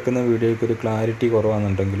 നിങ്ങളെടുക്കുന്ന വീഡിയോയ്ക്ക് ഒരു ക്ലാരിറ്റി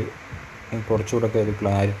കുറവാണെന്നുണ്ടെങ്കിൽ കുറച്ചുകൂടെയൊക്കെ ഒരു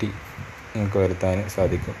ക്ലാരിറ്റി നിങ്ങൾക്ക് വരുത്താൻ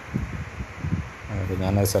സാധിക്കും. അപ്പോൾ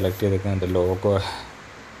ഞാനത് സെലക്ട് ചെയ്തേക്കാൻ എൻ്റെ ലോഗോ.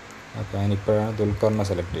 അപ്പോൾ ഞാനിപ്പോഴാണ് ദുൽഖറിനെ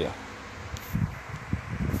സെലക്ട് ചെയ്യാം.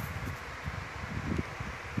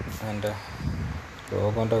 എൻ്റെ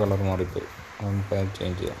ലോഗോൻ്റെ കളർ മാറിപ്പോയി. നമുക്കത്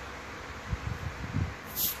ചേഞ്ച് ചെയ്യാം.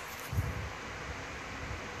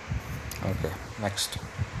 Okay, next.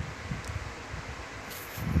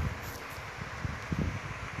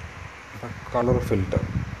 കളർ ഫിൽറ്റർ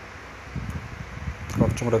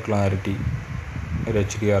കുറച്ചും കൂടെ ക്ലാരിറ്റി, ഒരു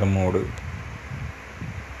HDR മോഡ്,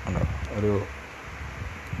 ഒരു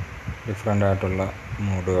ഡിഫറെൻ്റ് ആയിട്ടുള്ള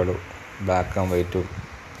മോഡുകൾ, ബ്ലാക്ക് ആൻഡ് വൈറ്റും,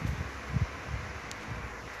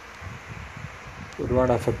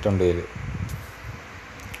 ഒരുപാട് എഫക്റ്റ് ഉണ്ട് ഇതിൽ.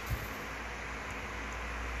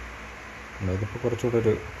 ഇതിപ്പോൾ കുറച്ചുകൂടെ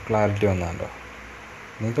ഒരു ക്ലാരിറ്റി വന്നാണ്ടോ.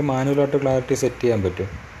 നിങ്ങൾക്ക് മാനുവലായിട്ട് ക്ലാരിറ്റി സെറ്റ് ചെയ്യാൻ പറ്റും.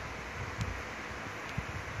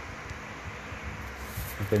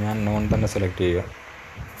 ഇപ്പോൾ ഞാൻ നോൺ തന്നെ സെലക്ട് ചെയ്യുക.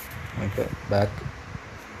 Okay, back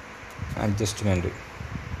adjustment.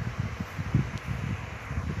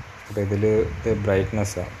 അപ്പോൾ ഇതിൽ ഇത്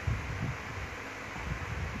ബ്രൈറ്റ്നെസ്സാണ്.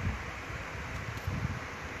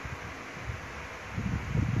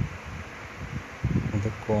 ഇത്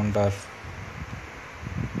കോൺട്രാസ്റ്റ്,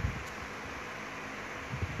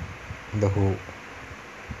 ഇത് ഹൂ.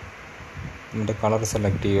 ഇതിൻ്റെ കളർ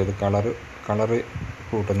സെലക്ട് ചെയ്യുക. ഇത് കളറ്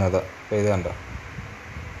കൂട്ടുന്നതാണ്. അപ്പോൾ ഇത് കണ്ടോ.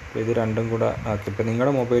 അപ്പോൾ ഇത് രണ്ടും കൂടെ ആക്കി. ഇപ്പോൾ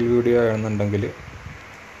നിങ്ങളുടെ മൊബൈൽ വീഡിയോ ആണെന്നുണ്ടെങ്കിൽ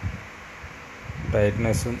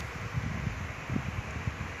ബ്രൈറ്റ്നെസ്സും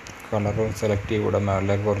കളറും സെലക്ട് ചെയ്ത് കൂടെ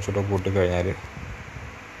മേളിലേക്ക് കുറച്ചുകൂടെ കൂട്ടിക്കഴിഞ്ഞാൽ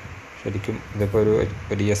ശരിക്കും ഇതിപ്പോൾ ഒരു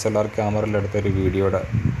DSLR ക്യാമറയിലെടുത്തൊരു വീഡിയോയുടെ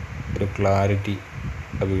ഒരു ക്ലാരിറ്റി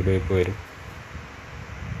ആ വീഡിയോയ്ക്ക് വരും.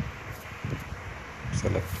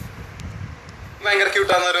 സെലക്ട് ഭയങ്കര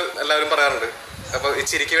ക്യൂട്ടാന്നൊരു എല്ലാവരും പറയാറുണ്ട്. അപ്പോൾ ഈ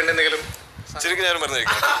ചിരിക്ക് വേണ്ടി എന്തെങ്കിലും ചിരിക്ക് ഞാനും മരുന്ന്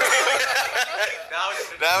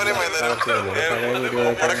രാവിലെ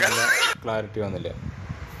ക്ലാരിറ്റി വന്നില്ല.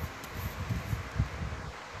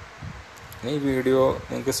 ഈ വീഡിയോ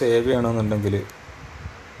നിങ്ങൾക്ക് സേവ് ചെയ്യണമെന്നുണ്ടെങ്കിൽ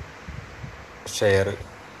ഷെയർ.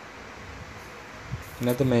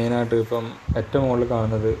 ഇതിനകത്ത് മെയിനായിട്ട് ഇപ്പം ഏറ്റവും മുകളിൽ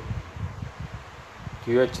കാണുന്നത്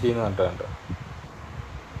QHD എന്ന് പറഞ്ഞിട്ടുണ്ട്.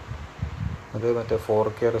 അത് മറ്റേ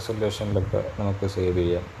 4K റെസൊല്യൂഷനിലൊക്കെ നമുക്ക് സേവ്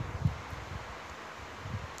ചെയ്യാം.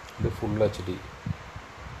 ഇത് ഫുൾ HD.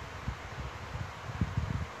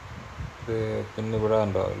 ഇത് പിന്നെ ഇവിടെ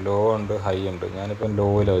ഉണ്ടോ ലോ ഉണ്ട്, ഹൈ ഉണ്ട്. ഞാനിപ്പം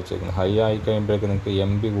ലോയിലാണ് വെച്ചേക്കുന്നത്. ഹൈ ആയി കഴിയുമ്പോഴേക്ക് നിങ്ങൾക്ക്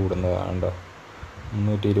MB കൂടുന്നതാണ് കേട്ടോ.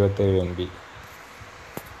 327 MB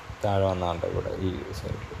താഴെ വന്നാണ്ടോ ഇവിടെ ഈ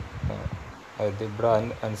സൈഡിൽ. അതായത് ഇവിടെ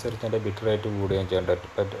അനുസരിച്ച് എൻ്റെ ബിറ്റ് റേറ്റ് കൂടുകയും ചെയ്യേണ്ടത്.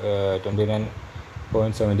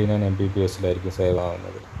 29.79 Mbps സേവ്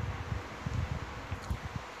ആവുന്നത്.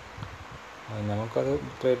 നമുക്കത്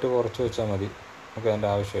ബിറ്റ് റേറ്റ് കുറച്ച് വെച്ചാൽ മതി. നമുക്ക് അതിൻ്റെ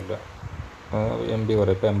ആവശ്യമില്ല. MB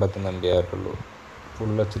കുറയും. ഇപ്പോൾ 81 MB ആയിട്ടുള്ളൂ.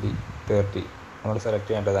 ഫുൾ HD 30 നമ്മൾ സെലക്ട്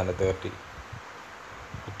ചെയ്യേണ്ടതാണ്. 30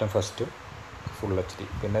 ഏറ്റവും ഫസ്റ്റ് ഫുൾ HD.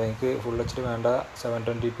 പിന്നെ നിങ്ങൾക്ക് ഫുൾ HD വേണ്ട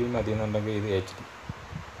 720p മതി എന്നുണ്ടെങ്കിൽ ഇത് HD.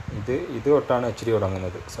 ഇത് തൊട്ടാണ് HD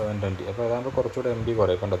തുടങ്ങുന്നത് 720. അപ്പോൾ അതാകുമ്പോൾ കുറച്ചുകൂടെ MB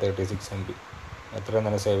കുറയും. കണ്ടോ 36 MB. എത്രയും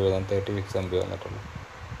തന്നെ സേവ് ചെയ്താൽ 36 MB വന്നിട്ടുള്ളൂ.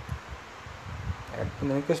 അപ്പം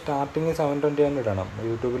നിങ്ങൾക്ക് സ്റ്റാർട്ടിങ് 720 തന്നെ ഇടണം.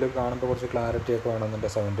 യൂട്യൂബിൽ കാണുമ്പോൾ കുറച്ച് ക്ലാരിറ്റി ഒക്കെ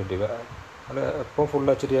വേണമെന്നുണ്ടെങ്കിൽ 720. അത് എപ്പോൾ ഫുൾ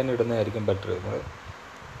HD തന്നെ ഇടുന്നതായിരിക്കും ബെറ്റർ.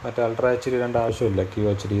 മറ്റേ അൾട്രാ HD ഇടേണ്ട ആവശ്യമില്ല.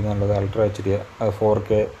 QHD എന്നുള്ളത് അൾട്രാ HD. അത് 4K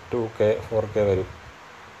 2K 4K വരും.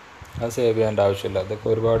 അത് സേവ് ചെയ്യേണ്ട ആവശ്യമില്ല. അതൊക്കെ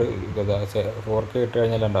ഒരുപാട് 4K ഇട്ട്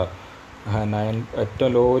കഴിഞ്ഞാൽ ഉണ്ടാവും. ഏറ്റവും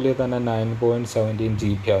ലോയിൽ തന്നെ 9.17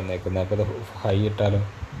 GB വന്നേക്കുന്നത്. അപ്പോൾ അത് ഹൈ ഇട്ടാലും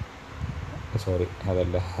സോറി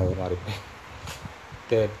അതല്ല, അത് മാറിപ്പോയി.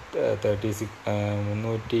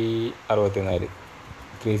 364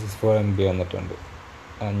 364 MB വന്നിട്ടുണ്ട്.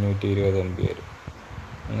 520 MB വരും.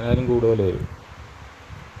 അങ്ങനെയാലും കൂടുതൽ വരും.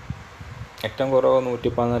 ഏറ്റവും കുറവ്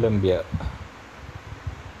 114 MB.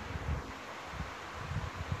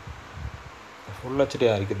 ഫുൾ HD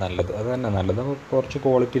ആയിരിക്കും നല്ലത്. അത് തന്നെ നല്ലത്. അപ്പോൾ കുറച്ച്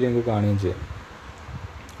ക്വാളിറ്റിയിൽ നിങ്ങൾക്ക് കാണുകയും ചെയ്യാം.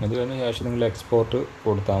 അത് കഴിഞ്ഞ ശേഷം നിങ്ങൾ എക്സ്പോർട്ട്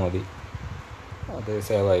കൊടുത്താൽ മതി, അത്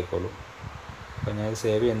സേവ് ആയിക്കോളും. അപ്പോൾ ഞാൻ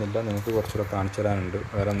സേവ് ചെയ്യുന്നില്ല, നിങ്ങൾക്ക് കുറച്ചുകൂടെ കാണിച്ചു തരാനുണ്ട്.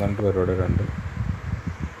 വേറെ എന്താണ് പരിപാടികളുണ്ട്.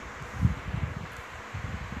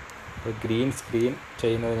 ഇപ്പോൾ ഗ്രീൻ സ്ക്രീൻ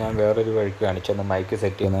ചെയ്യുന്നത് ഞാൻ വേറൊരു വഴിക്ക് കാണിച്ചു തന്നു, മൈക്ക്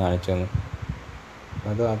സെറ്റ് ചെയ്യുന്നത് കാണിച്ചു തന്നു.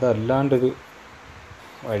 അതല്ലാണ്ടൊരു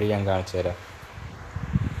വഴി ഞാൻ കാണിച്ചു തരാം.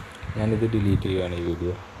 ഞാനിത് ഡിലീറ്റ് ചെയ്യുകയാണ് ഈ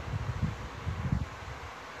വീഡിയോ.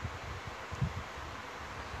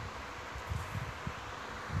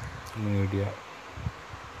 മീഡിയ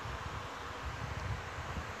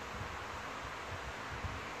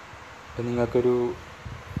ഇപ്പം നിങ്ങൾക്കൊരു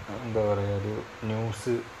എന്താ പറയുക, ഒരു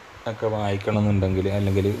ന്യൂസ് ഒക്കെ വായിക്കണമെന്നുണ്ടെങ്കിൽ,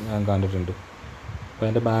 അല്ലെങ്കിൽ ഞാൻ കണ്ടിട്ടുണ്ട്, അപ്പോൾ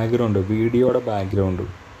അതിൻ്റെ ബാക്ക്ഗ്രൗണ്ട്, വീഡിയോയുടെ ബാക്ക്ഗ്രൗണ്ട്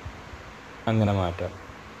അങ്ങനെ മാറ്റാം.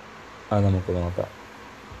 അത് നമുക്ക് നോക്കാം.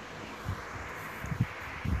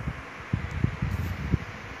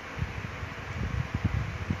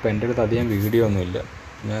 ഇപ്പം എൻ്റെ അടുത്ത് അധികം വീഡിയോ ഒന്നുമില്ല.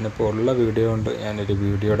 ഞാനിപ്പോൾ ഉള്ള വീഡിയോ കൊണ്ട് ഞാനൊരു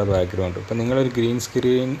വീഡിയോയുടെ ബാക്ക്ഗ്രൗണ്ട്, ഇപ്പം നിങ്ങളൊരു ഗ്രീൻ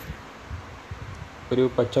സ്ക്രീൻ, ഒരു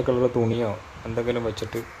പച്ച കളർ തുണിയോ എന്തെങ്കിലും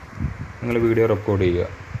വെച്ചിട്ട് നിങ്ങൾ വീഡിയോ റെക്കോർഡ് ചെയ്യുക.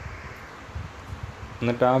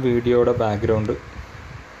 എന്നിട്ട് ആ വീഡിയോയുടെ ബാക്ക്ഗ്രൗണ്ട്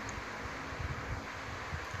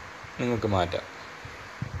നിങ്ങൾക്ക് മാറ്റാം.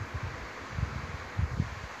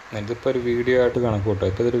 ഇതിപ്പോൾ ഒരു വീഡിയോ ആയിട്ട് കണക്ക് കൂട്ടുക.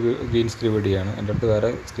 ഇപ്പോൾ ഇതൊരു ഗ്രീൻ സ്ക്രീൻ വീഡിയോ ആണ്. എൻ്റെ അടുത്ത്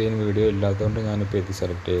വേറെ സ്ക്രീൻ വീഡിയോ ഇല്ലാത്തതുകൊണ്ട് ഞാനിപ്പോൾ ഇത്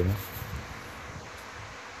സെലക്ട് ചെയ്യുന്നു.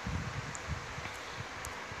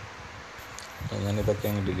 ഞാനിതൊക്കെ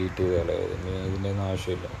അങ്ങ് ഡിലീറ്റ് ചെയ്ത് കളയത്, ഇതിൻ്റെ ഒന്നും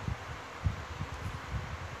ആവശ്യമില്ല.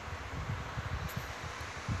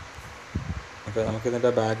 ഓക്കെ,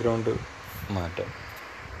 നമുക്കിതിൻ്റെ ബാക്ക്ഗ്രൗണ്ട് മാറ്റാം.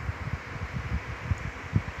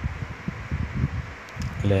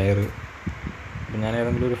 ലെയർ, ഞാൻ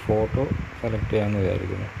ഏതെങ്കിലും ഒരു ഫോട്ടോ സെലക്ട് ചെയ്യാമെന്ന്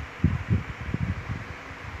വിചാരിക്കുന്നു.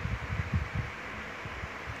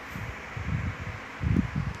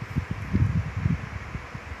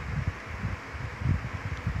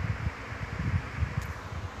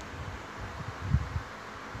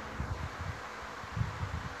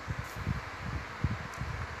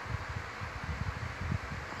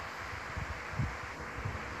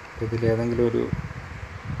 ഇതിലേതെങ്കിലും ഒരു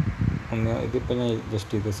ഇതിപ്പോൾ ഞാൻ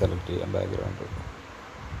ജസ്റ്റ് ഇത് സെലക്ട് ചെയ്യാം ബാക്ക്ഗ്രൗണ്ട്,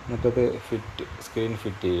 എന്നിട്ടത് സ്ക്രീൻ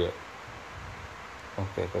ഫിറ്റ് ചെയ്യുക.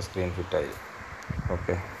 ഓക്കെ, ഇപ്പോൾ സ്ക്രീൻ ഫിറ്റായി.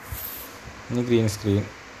 ഓക്കെ, ഇനി ഗ്രീൻ സ്ക്രീൻ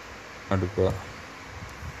എടുക്കുക.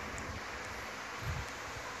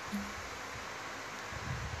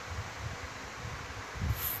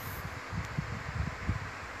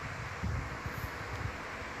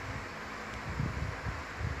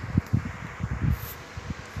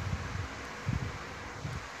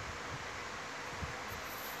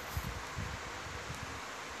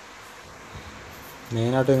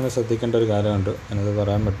 മെയിനായിട്ട് നിങ്ങൾ ശ്രദ്ധിക്കേണ്ട ഒരു കാര്യമുണ്ട്, ഞാനത്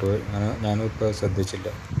പറയാൻ പറ്റുമോ, ഞാനും ഇപ്പോൾ ശ്രദ്ധിച്ചില്ല.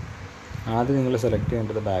 ആദ്യം നിങ്ങൾ സെലക്ട്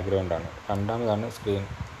ചെയ്യേണ്ടത് ബാക്ക്ഗ്രൗണ്ടാണ്, രണ്ടാമതാണ് സ്ക്രീൻ,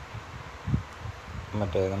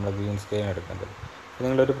 നമ്മൾ ഗ്രീൻ സ്ക്രീൻ എടുക്കേണ്ടത്. അപ്പോൾ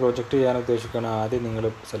നിങ്ങളൊരു പ്രൊജക്റ്റ് ചെയ്യാൻ ഉദ്ദേശിക്കുകയാണെങ്കിൽ ആദ്യം നിങ്ങൾ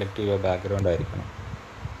സെലക്ട് ചെയ്യുക ബാക്ക്ഗ്രൗണ്ട് ആയിരിക്കണം.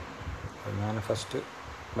 ഞാൻ ഫസ്റ്റ്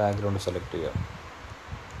ബാക്ക്ഗ്രൗണ്ട് സെലക്ട് ചെയ്യുക.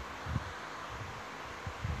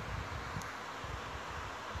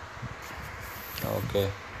 ഓക്കെ,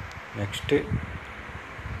 നെക്സ്റ്റ്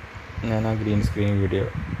ഞാൻ ആ ഗ്രീൻ സ്ക്രീൻ വീഡിയോ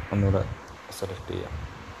ഒന്നുകൂടെ സെലക്ട് ചെയ്യാം.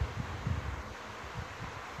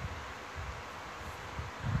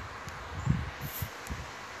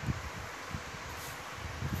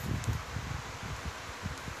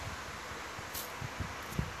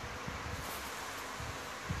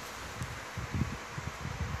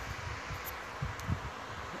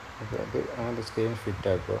 അത് അങ്ങനത്തെ സ്ക്രീൻ ഫിറ്റ്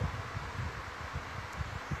ആക്കുക.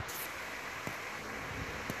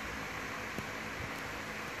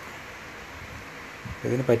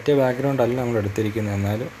 ഇതിന് പറ്റിയ ബാക്ക്ഗ്രൗണ്ട് അല്ല നമ്മൾ എടുത്തിരിക്കുന്നത്,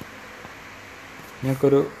 എന്നാലും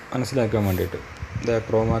ഞങ്ങൾക്കൊരു മനസ്സിലാക്കാൻ വേണ്ടിയിട്ട് ഇത്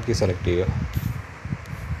ക്രോമാക്കി സെലക്ട് ചെയ്യുക,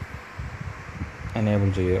 എനേബിൾ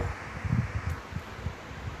ചെയ്യുക.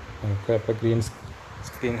 ഓക്കെ, അപ്പോൾ ഗ്രീൻ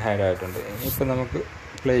സ്ക്രീൻ ഹൈഡ് ആയിട്ടുണ്ട്. ഇനിയിപ്പോൾ നമുക്ക്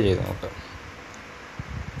പ്ലേ ചെയ്ത് നോക്കാം.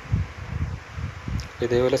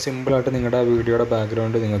 ഇതേപോലെ സിമ്പിളായിട്ട് നിങ്ങളുടെ വീഡിയോയുടെ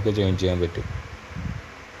ബാക്ക്ഗ്രൗണ്ട് നിങ്ങൾക്ക് ചേഞ്ച് ചെയ്യാൻ പറ്റും.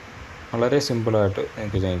 വളരെ സിമ്പിളായിട്ട്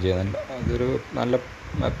നിങ്ങൾക്ക് ചേഞ്ച് ചെയ്യാൻ, അതൊരു നല്ല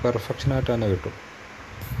പെർഫെക്ഷനായിട്ട് തന്നെ കിട്ടും.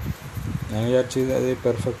 ഞാൻ വിചാരിച്ചത് അത്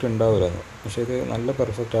പെർഫെക്റ്റ് ഉണ്ടാവില്ലെന്ന്, പക്ഷേ ഇത് നല്ല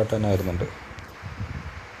പെർഫെക്റ്റായിട്ട് തന്നെ വരുന്നുണ്ട്.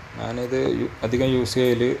 ഞാനിത് അധികം യൂസ്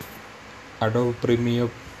ചെയ്യൽ അഡോബ്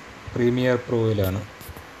പ്രീമിയർ പ്രോയിലാണ്.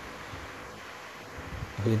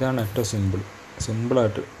 അപ്പോൾ ഇതാണ് ഏറ്റവും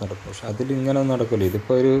സിമ്പിളായിട്ട് നടക്കും. പക്ഷെ അതിലിങ്ങനെ ഒന്നും നടക്കില്ല.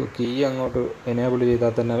 ഇതിപ്പോൾ ഒരു കീ അങ്ങോട്ട് എനേബിൾ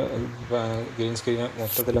ചെയ്താൽ തന്നെ ഗ്രീൻ സ്ക്രീൻ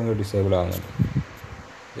മൊത്തത്തിൽ അങ്ങ് ഡിസേബിൾ ആകുന്നുണ്ട്.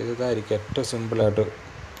 ഇതായിരിക്കും ഏറ്റവും സിമ്പിളായിട്ട്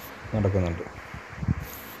നടക്കുന്നുണ്ട്.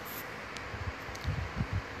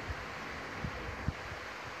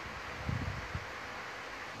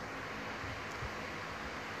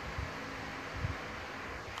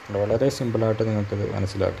 വളരെ സിമ്പിളായിട്ട് നിങ്ങൾക്കിത്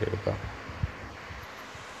മനസ്സിലാക്കിയെടുക്കാം.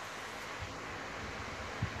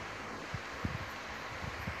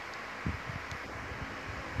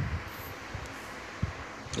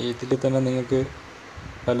 ഇതിൽ തന്നെ നിങ്ങൾക്ക്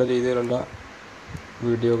പല രീതിയിലുള്ള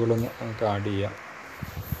വീഡിയോകളും നമുക്ക് ആഡ് ചെയ്യാം.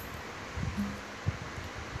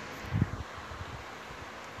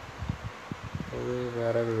 അത്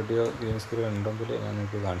വേറെ വീഡിയോ ഗ്രീൻ സ്ക്രീൻ ഉണ്ടെങ്കിൽ ഞാൻ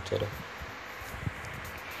നിങ്ങൾക്ക് കാണിച്ചു തരാം.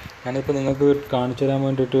 ഞാനിപ്പോൾ നിങ്ങൾക്ക് കാണിച്ചു തരാൻ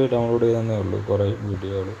വേണ്ടിയിട്ട് ഡൗൺലോഡ് ചെയ്തതന്നേ ഉള്ളൂ കുറേ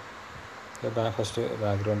വീഡിയോകൾ. ഫസ്റ്റ്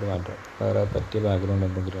ബാക്ക്ഗ്രൗണ്ട് മാറ്റാം. വേറെ പറ്റിയ ബാക്ക്ഗ്രൗണ്ട്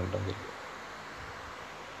എന്തെങ്കിലും ഉണ്ടെങ്കിൽ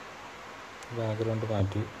ബാക്ക്ഗ്രൗണ്ട്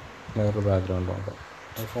മാറ്റി വേറൊരു ബാക്ക്ഗ്രൗണ്ട് നോക്കാം.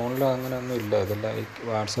 ഈ ഫോണിൽ അങ്ങനെ ഒന്നും ഇല്ല. ഇതെല്ലാം ഈ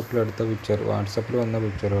വാട്സപ്പിലെടുത്ത പിക്ചർ, വാട്സപ്പിൽ വന്ന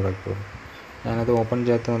പിക്ചറുകളൊക്കെ ഉള്ളൂ. ഞാനത് ഓപ്പൺ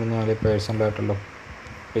ചെയ്യാത്തെന്ന് പറഞ്ഞാൽ പേഴ്സണലായിട്ടുള്ള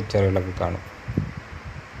പിക്ചറുകളൊക്കെ കാണും.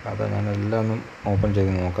 അതാ ഞാനെല്ലാം ഒന്നും ഓപ്പൺ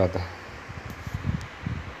ചെയ്ത് നോക്കാത്ത.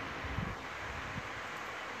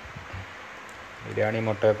 ബിരിയാണി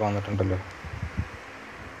മുട്ടയൊക്കെ വന്നിട്ടുണ്ടല്ലോ.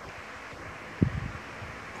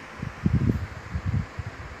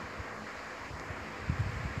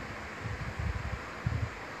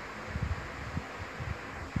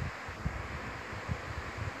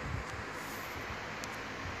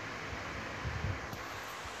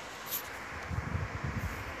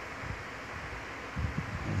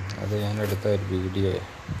 അത് ഞാനെടുത്ത ഒരു വീഡിയോയുടെ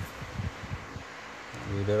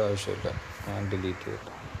ആവശ്യമില്ല, ഞാൻ ഡിലീറ്റ്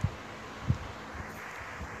ചെയ്തിട്ട്.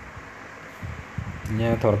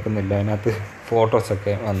 ഞാൻ തുറക്കുന്നില്ല, അതിനകത്ത്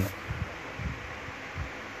ഫോട്ടോസൊക്കെ വന്ന്.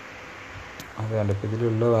 അത് കണ്ടിപ്പോൾ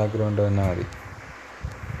ഇതിലുള്ള ബാക്ക്ഗ്രൗണ്ട് തന്നെ മതി.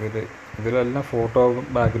 ഇതിലെല്ലാം ഫോട്ടോ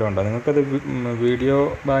ബാക്ക്ഗ്രൗണ്ടാണ്. നിങ്ങൾക്കത് വീഡിയോ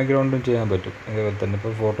ബാക്ക്ഗ്രൗണ്ടും ചെയ്യാൻ പറ്റും. ഇതുപോലെ തന്നെ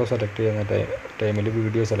ഇപ്പോൾ ഫോട്ടോ സെലക്ട് ചെയ്യുന്ന ടൈമിൽ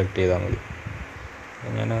വീഡിയോ സെലക്ട് ചെയ്താൽ മതി.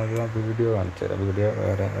 ഞാനത് ആ വീഡിയോ കാണിച്ചു തരാം. വീഡിയോ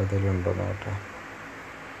വേറെ ഏതെങ്കിലും ഉണ്ടോ നോക്കട്ടെ.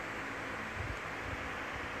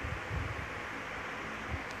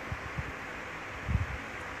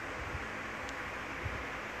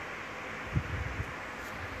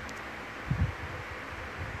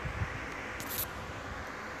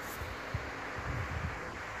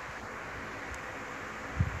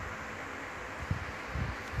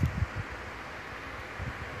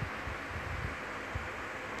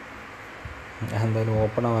 എന്തായാലും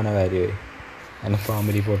ഓപ്പൺ ആവാനാ കാര്യമായി. അതിന്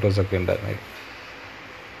ഫാമിലി ഫോട്ടോസൊക്കെ ഉണ്ടായിരുന്നു.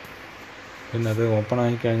 പിന്നെ അത് ഓപ്പൺ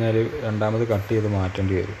ആയിക്കഴിഞ്ഞാൽ രണ്ടാമത് കട്ട് ചെയ്ത്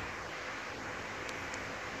മാറ്റേണ്ടി വരും.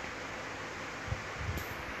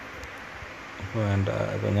 അപ്പോൾ വേണ്ട.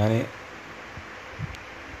 അപ്പോൾ ഞാൻ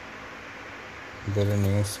ഇതൊരു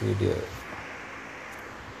ന്യൂസ് വീഡിയോ,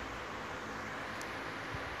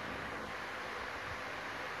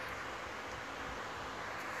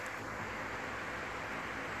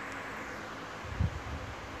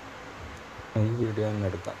 ഈ വീഡിയോ തന്നെ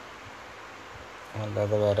എടുക്കാം.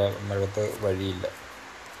 അല്ലാതെ വേറെ മഴത്ത് വഴിയില്ല.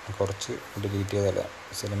 കുറച്ച് ഡിലീറ്റ് ചെയ്തല്ല.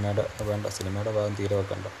 സിനിമയുടെ ഭാഗം തീരെ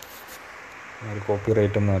വെക്കണ്ട. ഒരു കോപ്പി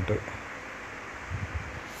റൈറ്റ് എന്നിട്ട്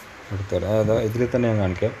എടുത്തുതരാം. അതാ ഇതിൽ തന്നെ ഞാൻ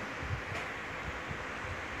കാണിക്കാം.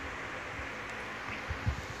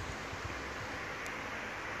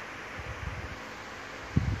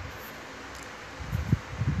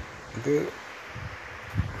 ഇത്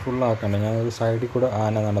ഫുള്ളാക്കണ്ട. ഞാനൊരു സൈഡിൽ കൂടെ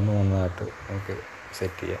ആന നടന്നു പോകുന്നതായിട്ട് നമുക്ക്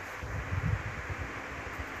സെറ്റ് ചെയ്യാം.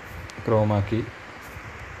 Chroma key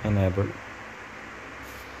enable.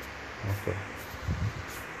 ഓക്കെ.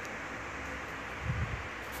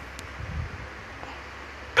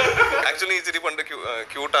 ആക്ച്വലി ഇച്ചിരി പണ്ട്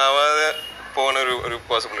ക്യൂട്ട് ആവാതെ പോകാൻ ഒരു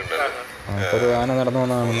പോസിബിൾ ഉണ്ട്. ഒരു ആന നടന്നു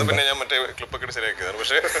പോകുന്നതാണ്. പിന്നെ ഞാൻ മറ്റേ ക്ലിപ്പൊക്കെ ഇട്ട് ശരിയാക്കിയതാണ്.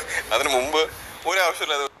 പക്ഷെ അതിന് മുമ്പ്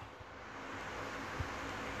ഒരാവശ്യമില്ലാതെ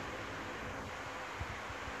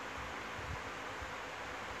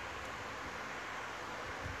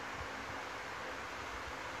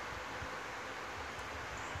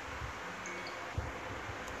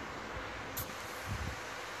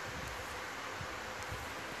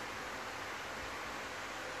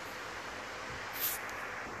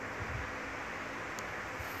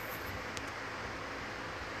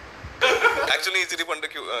ഇച്ചിരി പണ്ട്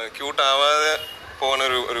ക്യൂട്ട് ആവാതെ പോകാൻ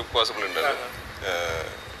ഒരു പോസിബിൾ ഉണ്ട്.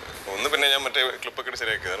 പിന്നെ ഞാൻ മറ്റേ ക്ലിപ്പൊക്കെ ഇട്ട്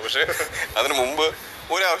ശരിയാക്കിയതാണ്. പക്ഷെ അതിന് മുമ്പ്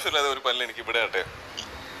ഒരാവശ്യമില്ലാതെ ഒരു പല്ല് എനിക്ക് ഇവിടെ ആട്ടെ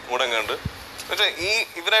മൂടങ്ങാണ്ട്. പക്ഷേ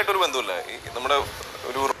ഇവരായിട്ടൊരു ബന്ധമില്ല. നമ്മുടെ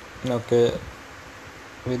ഒരു ഓക്കെ.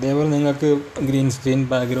 ഇതേപോലെ നിങ്ങൾക്ക് ഗ്രീൻ സ്ക്രീൻ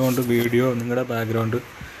ബാക്ക്ഗ്രൗണ്ട് വീഡിയോ, നിങ്ങളുടെ ബാക്ക്ഗ്രൗണ്ട്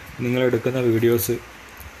നിങ്ങളെടുക്കുന്ന വീഡിയോസ്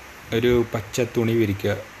ഒരു പച്ച തുണി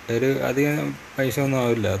വിരിക്കുക. അധികം പൈസ ഒന്നും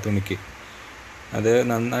ആവില്ല തുണിക്ക്. അത്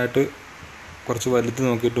നന്നായിട്ട് കുറച്ച് വലുത്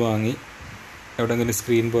നോക്കിയിട്ട് വാങ്ങി എവിടെയെങ്കിലും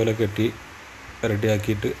സ്ക്രീൻ പോലെ കെട്ടി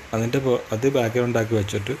റെഡിയാക്കിയിട്ട് അത് ബാക്ക്ഗ്രൗണ്ടാക്കി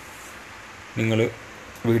വെച്ചിട്ട് നിങ്ങൾ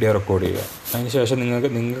വീഡിയോ റെക്കോർഡ് ചെയ്യുക. അതിന് ശേഷം നിങ്ങൾക്ക്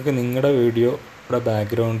നിങ്ങളുടെ വീഡിയോയുടെ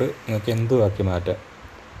ബാക്ക്ഗ്രൗണ്ട് നിങ്ങൾക്ക് എന്തുമാക്കി മാറ്റാം.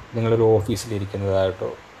 നിങ്ങളൊരു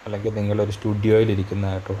ഓഫീസിലിരിക്കുന്നതായിട്ടോ അല്ലെങ്കിൽ നിങ്ങളൊരു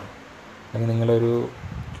സ്റ്റുഡിയോയിലിരിക്കുന്നതായിട്ടോ, അല്ലെങ്കിൽ നിങ്ങളൊരു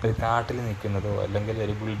കാട്ടിൽ നിൽക്കുന്നതോ, അല്ലെങ്കിൽ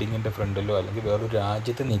ഒരു ബിൽഡിങ്ങിൻ്റെ ഫ്രണ്ടിലോ, അല്ലെങ്കിൽ വേറൊരു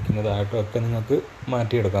രാജ്യത്ത് നിൽക്കുന്നതായിട്ടോ ഒക്കെ നിങ്ങൾക്ക്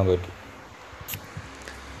മാറ്റിയെടുക്കാൻ പറ്റും.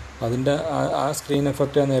 അതിൻ്റെ ആ സ്ക്രീൻ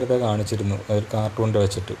എഫക്റ്റ് ഞാൻ നേരത്തെ കാണിച്ചിരുന്നു, ഒരു കാർട്ടൂണിൻ്റെ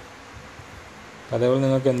വെച്ചിട്ട്. അതേപോലെ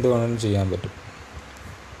നിങ്ങൾക്ക് എന്ത് വേണമെങ്കിലും ചെയ്യാൻ പറ്റും.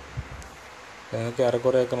 നിങ്ങൾക്ക്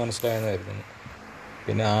ഏറെക്കുറെയൊക്കെ മനസ്സിലായെന്ന് കരുതുന്നു.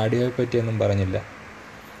 പിന്നെ ആഡിയോയെ പറ്റിയൊന്നും പറഞ്ഞില്ല.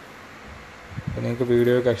 അപ്പോൾ നിങ്ങൾക്ക്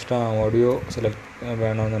വീഡിയോയ്ക്ക് എക്സ്ട്രാ ഓഡിയോ സെലക്ട്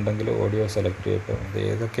വേണമെന്നുണ്ടെങ്കിൽ ഓഡിയോ സെലക്ട് ചെയ്യട്ടോ. ഇത്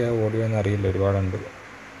ഏതൊക്കെയാണ് ഓഡിയോ എന്നറിയില്ല, ഒരുപാടുണ്ട്.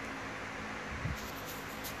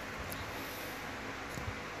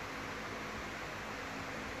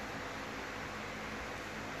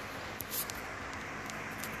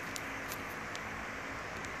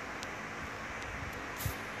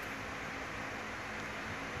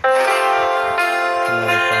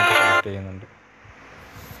 സെലക്ട് ചെയ്യുന്നുണ്ട്.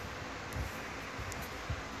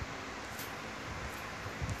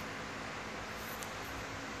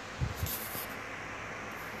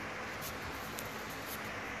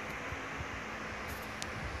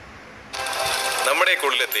 നമ്മുടെ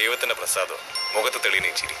കൂടുതൽ ദൈവത്തിന്റെ പ്രസാദം, മുഖത്ത് തെളിയുന്ന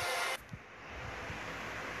ചിരി.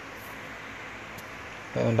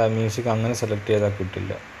 അതുകൊണ്ട് ആ മ്യൂസിക് അങ്ങനെ സെലക്ട് ചെയ്താൽ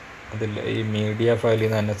കിട്ടില്ല. അതില്ല, ഈ മീഡിയ ഫയലിൽ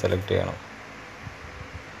നിന്ന് തന്നെ സെലക്ട് ചെയ്യണം.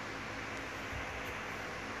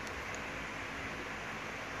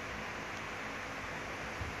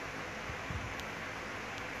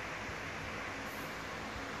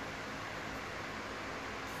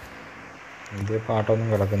 ഇത് പാട്ടൊന്നും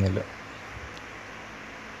കിടക്കുന്നില്ല.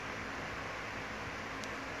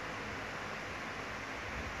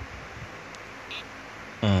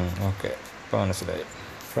 ഓക്കെ, ഇപ്പോൾ മനസ്സിലായി.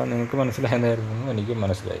 ഇപ്പോൾ നിങ്ങൾക്ക് മനസ്സിലായെന്നായിരുന്നു, എനിക്കും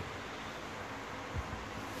മനസ്സിലായി.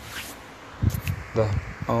 ഇതാ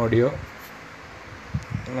ഓഡിയോ,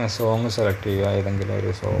 സോങ് സെലക്ട് ചെയ്യുക, ഏതെങ്കിലും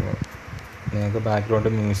ഒരു സോങ്. നിങ്ങൾക്ക്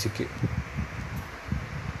ബാക്ക്ഗ്രൗണ്ട് മ്യൂസിക്,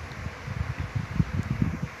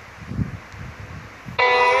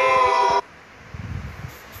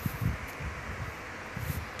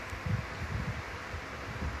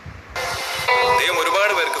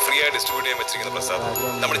 ഒരുപാട് പേർക്ക് ഫ്രീ ആയി ഡിസ്ട്രിബ്യൂട്ട് ചെയ്യാൻ വെച്ചിരിക്കുന്ന പ്രസാദം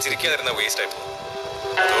നമ്മൾ ചിരിക്കാതിരുന്ന വേസ്റ്റ് ആയി പോകും.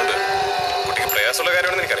 അതുകൊണ്ട് കുട്ടിക്ക് പ്രയാസമുള്ള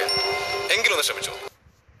കാര്യമാണെന്ന് എനിക്കറിയാം, എങ്കിലും ഒന്ന് ശ്രമിച്ചു.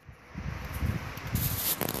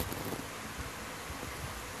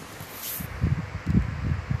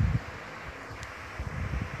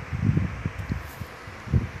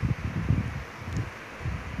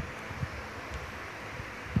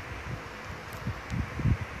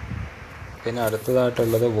 പിന്നെ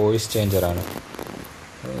അടുത്തതായിട്ടുള്ളത് വോയിസ് ചേഞ്ചറാണ്.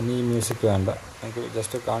 ഇനി ഈ മ്യൂസിക് വേണ്ട, എനിക്ക്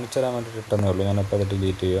ജസ്റ്റ് കാണിച്ചു തരാൻ വേണ്ടിയിട്ട് ഇട്ടെന്നേ ഉള്ളൂ. ഞാനപ്പോൾ അത്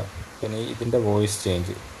ഡിലീറ്റ് ചെയ്യുക. പിന്നെ ഇതിൻ്റെ വോയിസ്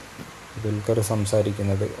ചേഞ്ച്, ദുൽഖർ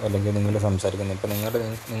സംസാരിക്കുന്നത് അല്ലെങ്കിൽ നിങ്ങൾ സംസാരിക്കുന്നത്. ഇപ്പോൾ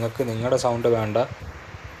നിങ്ങൾക്ക് നിങ്ങളുടെ സൗണ്ട് വേണ്ട,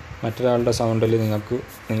 മറ്റൊരാളുടെ സൗണ്ടിൽ നിങ്ങൾക്ക്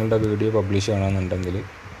നിങ്ങളുടെ വീഡിയോ പബ്ലിഷ് ചെയ്യണമെന്നുണ്ടെങ്കിൽ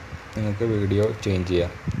നിങ്ങൾക്ക് വീഡിയോ ചേഞ്ച്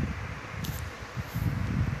ചെയ്യാം.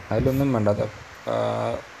 അതിലൊന്നും വേണ്ട.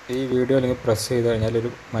 ഈ വീഡിയോ അല്ലെങ്കിൽ പ്രസ് ചെയ്ത് കഴിഞ്ഞാൽ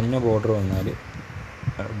ഒരു മഞ്ഞ ബോർഡർ വന്നാൽ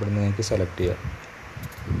ഇവിടുന്ന് നിങ്ങൾക്ക് സെലക്ട് ചെയ്യാം.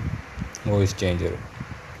 വോയിസ് ചേഞ്ചർ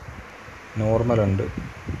നോർമലുണ്ട്,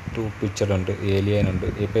 2 പിക്ചറുണ്ട്, ഏലിയൻ ഉണ്ട്.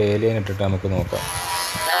 ഇപ്പോൾ ഏലിയൻ ഇട്ടിട്ട് നമുക്ക് നോക്കാം.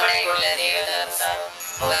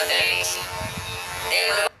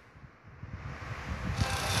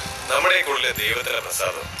 നമ്മുടെ കൂടുതൽ ദൈവത്തിന്റെ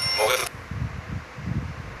പ്രസാദം മുഖത്ത്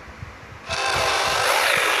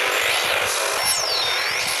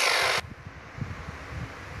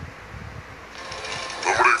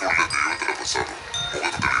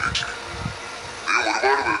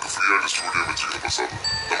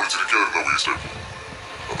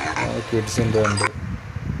കിഡ്സിൻ്റെ ഉണ്ട്.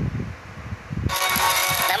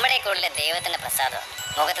 നമ്മുടെ കൂടുതൽ ദൈവത്തിന്റെ പ്രസാദം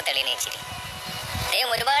മുഖത്ത് തെളിയുന്ന ചിരി. ദൈവം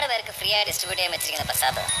ഒരുപാട് പേർക്ക് ഫ്രീ ആയി ഡിസ്ട്രിബ്യൂട്ട് ചെയ്യാൻ വെച്ചിരിക്കുന്ന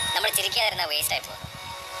പ്രസാദം നമ്മൾ ചിരിക്കാതിരുന്ന വേസ്റ്റ് ആയി പോകും.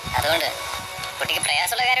 അതുകൊണ്ട് കുട്ടിക്ക്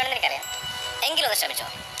പ്രയാസമുള്ള കാര്യമാണെന്ന് എനിക്കറിയാം, എങ്കിലും ഒന്ന് ശ്രമിച്ചോ.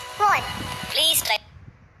 Please try.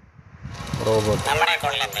 നമ്മുടെ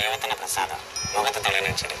കൂടുതൽ ദൈവത്തിന്റെ പ്രസാദം മുഖത്ത്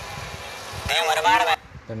തെളിയുന്ന ചിരി. ദൈവം ഒരുപാട്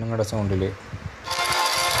പെണ്ണുങ്ങളുടെ സൗണ്ടിൽ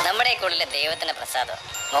നമ്മുടെ കൂടുതൽ ദൈവത്തിന്റെ പ്രസാദം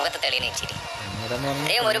മുഖത്ത് തെളിയുന്ന ചിരി.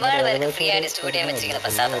 ദൈവം ഒരുപാട് പേർക്ക് ഫ്രീ ആയി ഡിസ്ട്രിബ്യൂട്ട് ചെയ്യാൻ വെച്ചിരിക്കുന്ന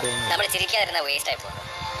പ്രസാദം നമ്മൾ ചിരിക്കാതിരുന്ന വേസ്റ്റ് ആയി പോകും.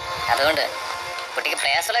 അതുകൊണ്ട് കുട്ടിക്ക്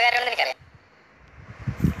പ്രയാസമുള്ള കാര്യമാണെന്ന് എനിക്കറിയാം.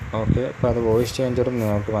 ഓക്കെ, അപ്പോൾ അത് വോയിസ് ചേഞ്ചറും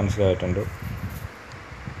നിങ്ങൾക്ക് മനസ്സിലായിട്ടുണ്ട്.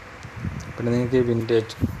 പിന്നെ നിങ്ങൾക്ക്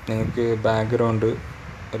വിൻറ്റേജ്, നിങ്ങൾക്ക് ബാക്ക്ഗ്രൗണ്ട്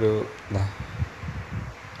ഒരു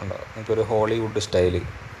ഉണ്ടോ, നിങ്ങൾക്കൊരു ഹോളിവുഡ് സ്റ്റൈല്.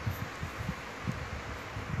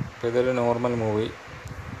 ഇപ്പോൾ ഇതൊരു നോർമൽ മൂവി,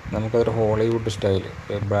 നമുക്കതൊരു ഹോളിവുഡ് സ്റ്റൈൽ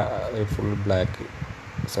ഫുൾ ബ്ലാക്ക്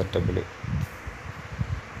സെറ്റപ്പിൽ.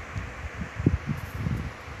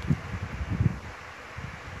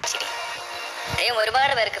 ദൈവം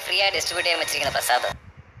ഒരുപാട് പേർക്ക് ഫ്രീ ആയി ഡിസ്ട്രിബ്യൂട്ട് ചെയ്യാൻ വെച്ചിരിക്കുന്ന പ്രസാദം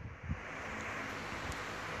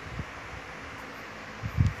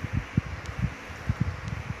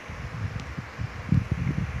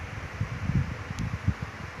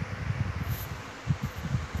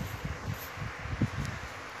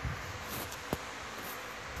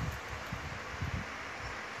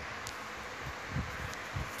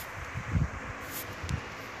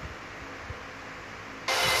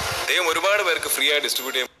ദൈവം ഒരുപാട് പേർക്ക് ഫ്രീ ആയി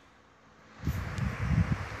ഡിസ്ട്രിബ്യൂട്ട് ചെയ്യും.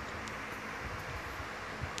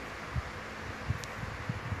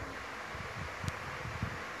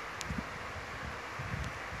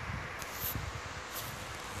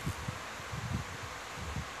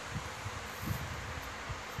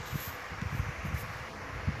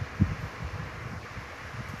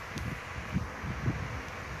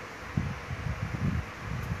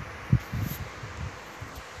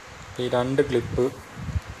 ഈ 2 ക്ലിപ്പ്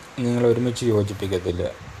നിങ്ങൾ ഒരുമിച്ച് യോജിപ്പിക്കത്തില്ല.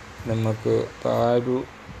 നമുക്ക് ഇപ്പോൾ ആ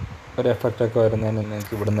ഒരു എഫക്റ്റൊക്കെ വരുന്നതിന്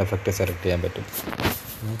നിങ്ങൾക്ക് ഇവിടുന്ന് എഫക്റ്റ് സെലക്ട് ചെയ്യാൻ പറ്റും.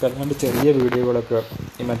 നിങ്ങൾക്ക് അല്ലാണ്ട് ചെറിയ വീഡിയോകളൊക്കെ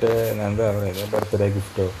ഈ മറ്റേ എന്താ പറയുക ബർത്ത്ഡേ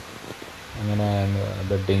ഗിഫ്റ്റോ അങ്ങനെ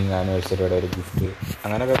വെഡ്ഡിങ് ആനിവേഴ്സറിയുടെ ഒരു ഗിഫ്റ്റ്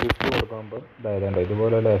അങ്ങനെയൊക്കെ ഗിഫ്റ്റ് കൊടുക്കുമ്പോൾ ഇതായതുകൊണ്ട്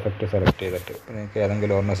ഇതുപോലെയുള്ള എഫക്റ്റ് സെലക്ട് ചെയ്തിട്ട് നിങ്ങൾക്ക്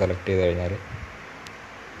ഏതെങ്കിലും ഒരെണ്ണം സെലക്ട് ചെയ്ത് കഴിഞ്ഞാൽ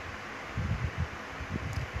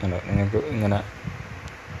നിങ്ങൾക്ക് ഇങ്ങനെ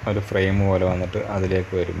ഒരു ഫ്രെയിം പോലെ വന്നിട്ട്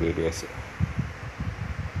അതിലേക്ക് വരും വീഡിയോസ്.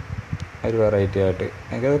 ഒരു വെറൈറ്റി ആയിട്ട്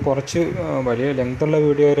എനിക്കത് കുറച്ച് വലിയ ലെങ്ത്തുള്ള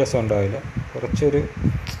വീഡിയോ രസം ഉണ്ടാവില്ല. കുറച്ചൊരു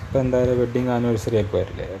ഇപ്പോൾ എന്തായാലും വെഡ്ഡിങ് ആനിവേഴ്സറി ഒക്കെ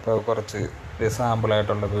വരില്ലേ, അപ്പോൾ കുറച്ച്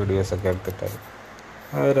സാമ്പിളായിട്ടുള്ള വീഡിയോസൊക്കെ എടുത്തിട്ട്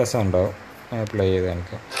അത് രസം ഉണ്ടാവും. പ്ലേ ചെയ്ത്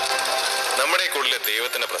എനിക്ക് നമ്മുടെ കൂടുതൽ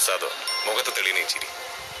ദൈവത്തിൻ്റെ പ്രസാദം മുഖത്ത് തെളിയുന്ന ചിരി.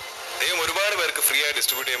 ദൈവം ഒരുപാട് പേർക്ക് ഫ്രീ ആയി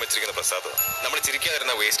ഡിസ്ട്രിബ്യൂട്ട് ചെയ്യാൻ വെച്ചിരിക്കുന്ന പ്രസാദം നമ്മൾ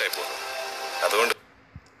ചിരിക്കാതിരുന്ന വേസ്റ്റ് ആയി പോകുന്നു. അതുകൊണ്ട്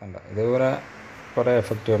ഇതേപോലെ കുറേ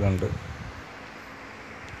എഫക്റ്റുകളുണ്ട്.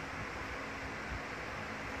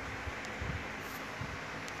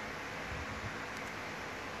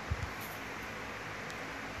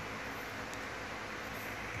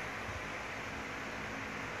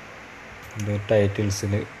 ഇത്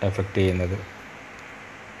ടൈറ്റിൽസിൽ എഫക്റ്റ് ചെയ്യുന്നത്.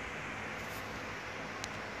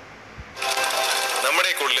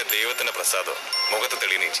 നമ്മുടെ കൂടുതൽ ദൈവത്തിൻ്റെ പ്രസാദം മുഖത്ത്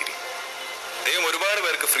തെളിയുന്ന ചിരി. ദൈവം ഒരുപാട്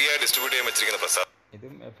പേർക്ക് ഫ്രീ ആയി ഡിസ്ട്രിബ്യൂട്ട് ചെയ്യാൻ വെച്ചിരിക്കുന്ന പ്രസാദം.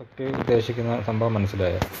 ഇതും എഫക്റ്റ് ഉദ്ദേശിക്കുന്ന സംഭവം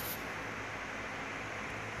മനസ്സിലായോ?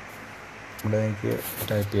 ഇവിടെ എനിക്ക്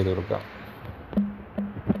ടൈപ്പ് ചെയ്ത് കൊടുക്കാം.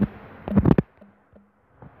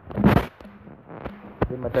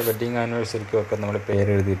 ഇത് മറ്റേ വെഡ്ഡിങ് ആനിവേഴ്സറിക്കൊക്കെ നമ്മൾ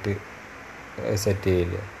പേരെഴുതിയിട്ട് സെറ്റ്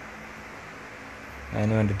ചെയ്യില്ലേ,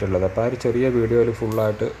 അതിന് വേണ്ടിയിട്ടുള്ളത്. അപ്പോൾ ആ ഒരു ചെറിയ വീഡിയോയിൽ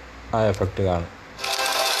ഫുള്ളായിട്ട് ആ എഫക്റ്റ് കാണും.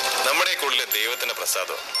 നമ്മുടെ കൂടുതൽ ദൈവത്തിൻ്റെ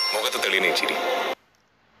പ്രസാദം മുഖത്ത് തെളിയുന്ന ചിരി.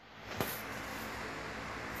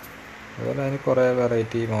 അതുപോലെ അതിന് കുറേ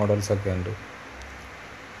വെറൈറ്റി മോഡൽസൊക്കെ ഉണ്ട്.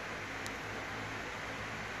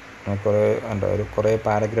 കുറേ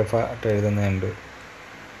പാരഗ്രാഫായിട്ട് എഴുതുന്നുണ്ട്.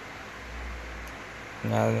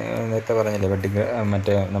 ഞാൻ നേരത്തെ പറഞ്ഞില്ലേ വെഡ്ഡിങ്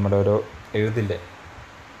മറ്റേ നമ്മുടെ ഓരോ എഴുതില്ലേ,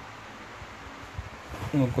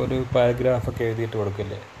 നമുക്കൊരു പാരഗ്രാഫൊക്കെ എഴുതിയിട്ട്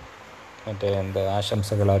കൊടുക്കില്ലേ, മറ്റേ എന്താ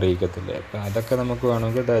ആശംസകൾ അറിയിക്കത്തില്ലേ. അപ്പം അതൊക്കെ നമുക്ക്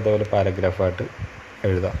വേണമെങ്കിൽ അതേപോലെ പാരഗ്രാഫായിട്ട്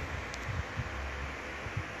എഴുതാം.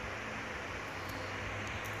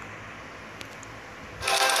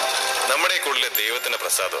 നമ്മുടെ കൂടുതൽ ദൈവത്തിൻ്റെ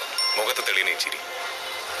പ്രസാദം മുഖത്ത് തെളിയുന്ന ചിരി.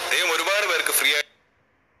 ദൈവം ഒരുപാട് പേർക്ക് ഫ്രീ ആയി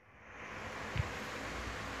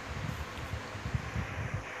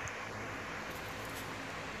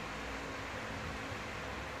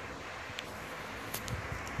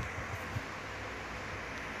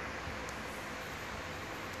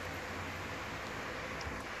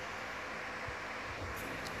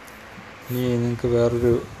ഇനി നിങ്ങൾക്ക്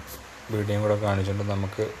വേറൊരു വീഡിയോയും കൂടെ കാണിച്ചുകൊണ്ട്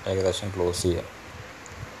നമുക്ക് ഏകദേശം ക്ലോസ് ചെയ്യാം.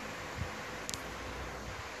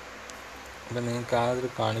 അപ്പം നിങ്ങൾക്ക് ആ ഒരു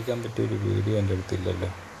കാണിക്കാൻ പറ്റിയൊരു വീഡിയോ എൻ്റെ അടുത്തില്ലല്ലോ.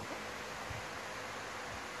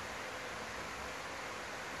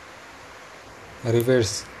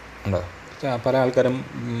 റിവേഴ്സ് ഉണ്ടോ? പല ആൾക്കാരും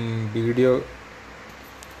വീഡിയോ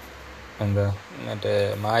എന്താ മറ്റേ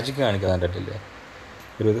മാജിക് കാണിക്കാൻ കണ്ടിട്ടില്ലേ,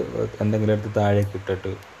 ഒരു എന്തെങ്കിലും എടുത്ത് താഴേക്ക്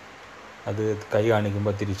ഇട്ടിട്ട് അത് കൈ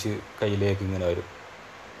കാണിക്കുമ്പോൾ തിരിച്ച് കയ്യിലേക്ക് ഇങ്ങനെ വരും.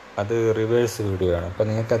 അത് റിവേഴ്സ് വീഡിയോ ആണ്. അപ്പോൾ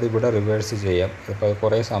നിങ്ങൾക്കത് ഇവിടെ റിവേഴ്സ് ചെയ്യാം. അപ്പോൾ അത്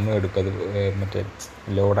കുറേ സമയം എടുക്കും, അത് മറ്റേ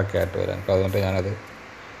ലോഡൊക്കെ ആയിട്ട് വരാൻ. അപ്പോൾ അതുകൊണ്ട് ഞാനത്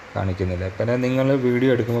കാണിക്കുന്നില്ല. പിന്നെ നിങ്ങൾ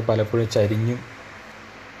വീഡിയോ എടുക്കുമ്പോൾ പലപ്പോഴും ചരിഞ്ഞു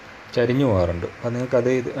പോകാറുണ്ട്. അപ്പോൾ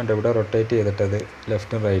നിങ്ങൾക്കത് ഇവിടെ റൊട്ടേറ്റ് ചെയ്തിട്ടത്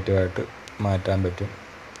ലെഫ്റ്റും റൈറ്റുമായിട്ട് മാറ്റാൻ പറ്റും.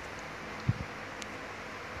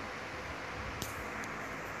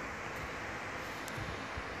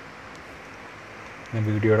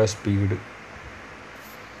 വീഡിയോയുടെ സ്പീഡ്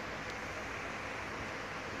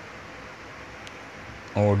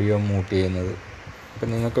ഓഡിയോ മ്യൂട്ട് ചെയ്യുന്നത്. ഇപ്പം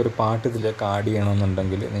നിങ്ങൾക്കൊരു പാട്ട് ഇതിലേക്ക് ആഡ്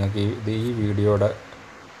ചെയ്യണമെന്നുണ്ടെങ്കിൽ നിങ്ങൾക്ക് ഈ വീഡിയോയുടെ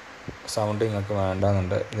സൗണ്ട് നിങ്ങൾക്ക്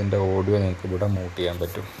വേണ്ടാന്നുണ്ട്, ഇതിൻ്റെ ഓഡിയോ നിങ്ങൾക്ക് ഇവിടെ മ്യൂട്ട് ചെയ്യാൻ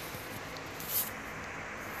പറ്റും.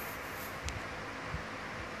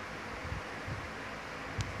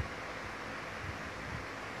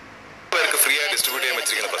 ഫ്രീ ആയി ഡിസ്ട്രിബ്യൂട്ട് ചെയ്യാൻ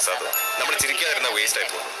വെച്ചിരിക്കുന്ന പ്രസാദം നമ്മൾ ചിരിക്കാതിരുന്ന വേസ്റ്റ് ആയി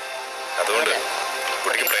പോകും. അതുകൊണ്ട്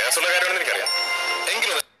കുട്ടിക്ക് പ്രയാസമുള്ള കാര്യമാണെന്ന് എനിക്കറിയാം.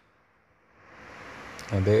 എങ്കിലും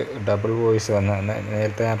അത് ഡബിൾ വോയിസ് വന്ന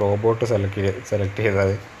നേരത്തെ ഞാൻ റോബോട്ട് സെലക്ട്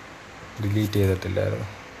ചെയ്തത് ഡിലീറ്റ് ചെയ്തിട്ടില്ലായിരുന്നു.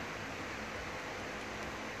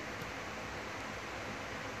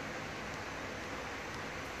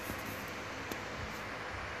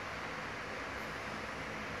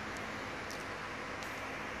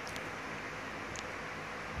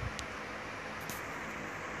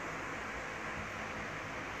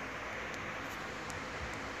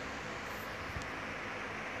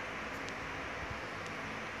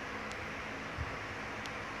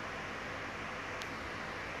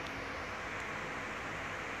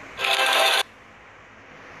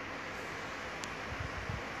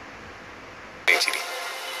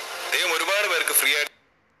 ദൈവം ഒരുപാട് പേർക്ക് ഫ്രീ ആയിട്ട്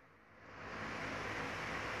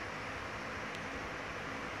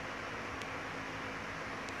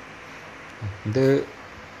ഇത്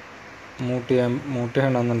മൂട്ട്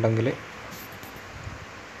ചെയ്യണമെന്നുണ്ടെങ്കിൽ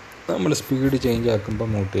നമ്മൾ സ്പീഡ് ചേഞ്ച് ആക്കുമ്പോൾ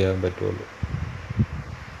മൂട്ട് ചെയ്യാൻ പറ്റുള്ളൂ.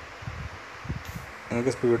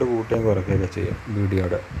 നിങ്ങൾക്ക് സ്പീഡ് കൂട്ടുകയും കുറയ്ക്കുകയൊക്കെ ചെയ്യാം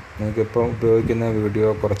വീഡിയോയുടെ. നിങ്ങൾക്കിപ്പോൾ ഉപയോഗിക്കുന്ന വീഡിയോ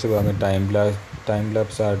കുറച്ച് ഭാഗം ടൈം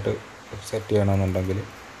ലാപ്സ് ആയിട്ട് സെറ്റ് ചെയ്യണമെന്നുണ്ടെങ്കിൽ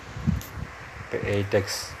ഇപ്പോൾ 8x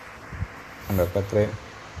ഉണ്ട്. അപ്പോൾ അത്രയും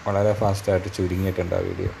വളരെ ഫാസ്റ്റായിട്ട് ചുരുങ്ങിയിട്ടുണ്ട് ആ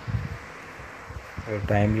വീഡിയോ.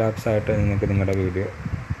 ടൈം ലാപ്സ് ആയിട്ട് നിങ്ങൾക്ക് നിങ്ങളുടെ വീഡിയോ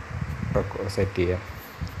സെറ്റ് ചെയ്യാം.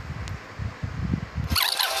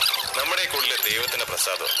 നമ്മുടെ കൂടുതൽ ദൈവത്തിന്റെ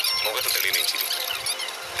പ്രസാദം മുഖത്ത് തെളിയുന്ന ചിരി.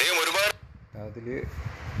 ദൈവം ഒരുപാട് അതിൽ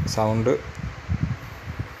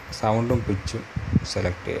സൗണ്ടും പിച്ചും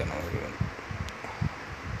സെലക്ട് ചെയ്യണം.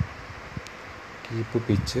 Keep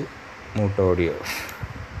pitch മൂട്ട് audio.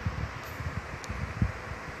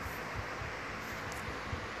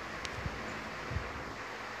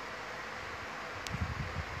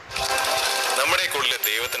 നമ്മുടെ കൂടുതൽ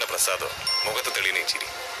ദൈവത്തിന്റെ പ്രസാദം മുഖത്ത് തെളിയുന്ന ചിരി.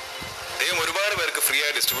 ദൈവം ഒരുപാട് പേർക്ക് ഫ്രീ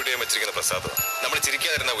ആയി ഡിസ്ട്രിബ്യൂട്ട് ചെയ്യാൻ വെച്ചിരിക്കുന്ന പ്രസാദം നമ്മൾ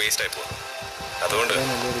ചിരിക്കാതിരുന്ന വേസ്റ്റ് ആയി പോകുന്നു. അതുകൊണ്ട്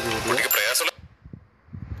കുട്ടിക്ക് പ്രയാസമുള്ള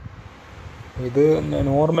ഇത്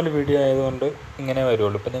നോർമൽ വീഡിയോ ആയതുകൊണ്ട് ഇങ്ങനെ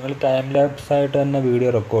വരുള്ളൂ. ഇപ്പോൾ നിങ്ങൾ ടൈം ലാപ്സ് ആയിട്ട് തന്നെ വീഡിയോ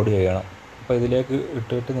റെക്കോർഡ് ചെയ്യണം. അപ്പോൾ ഇതിലേക്ക്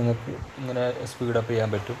ഇട്ടിട്ട് നിങ്ങൾക്ക് ഇങ്ങനെ സ്പീഡപ്പ് ചെയ്യാൻ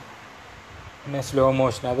പറ്റും. പിന്നെ സ്ലോ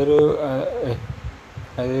മോഷൻ അത്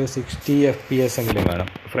 60 FPS എങ്കിലും വേണം.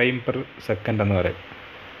 ഫ്രെയിം പെർ സെക്കൻഡ് എന്ന് പറയും.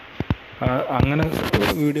 അങ്ങനെ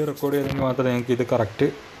വീഡിയോ റെക്കോർഡ് ചെയ്തെങ്കിൽ മാത്രമേ നിങ്ങൾക്ക് ഇത്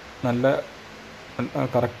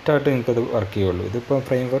കറക്റ്റായിട്ട് നിങ്ങൾക്കത് വർക്ക് ചെയ്യുള്ളൂ. ഇതിപ്പോൾ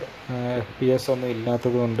ഫ്രെയിം പെർ FPS ഒന്നും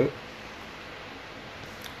ഇല്ലാത്തത് കൊണ്ട്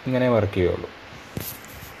ഇങ്ങനെ വർക്ക് ചെയ്യുള്ളൂ.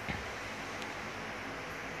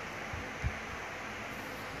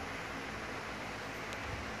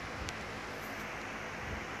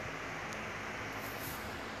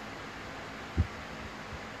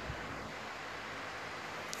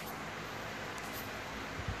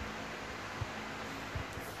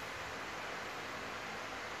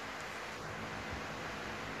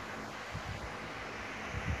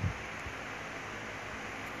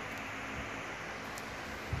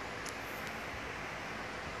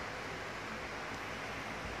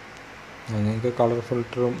 നിങ്ങൾക്ക് കളർ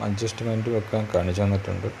ഫിൽറ്ററും അഡ്ജസ്റ്റ്മെൻറ്റും വെക്കാൻ കാണിച്ചു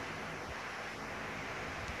തന്നിട്ടുണ്ട്.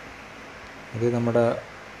 ഇത് നമ്മുടെ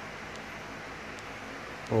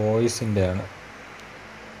വോയിസിൻ്റെ ആണ്.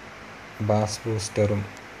 ബാസ് ബൂസ്റ്ററും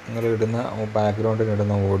നിങ്ങളിടുന്ന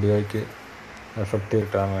ബാക്ക്ഗ്രൗണ്ടിലിടുന്ന ഓഡിയോയ്ക്ക് എഫക്റ്റ്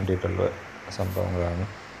കിട്ടാൻ വേണ്ടിയിട്ടുള്ള സംഭവങ്ങളാണ്.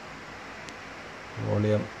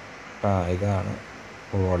 വോളിയം ഇതാണ്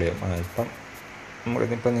വോളിയം.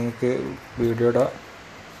 ഇപ്പം നിങ്ങൾക്ക് വീഡിയോയുടെ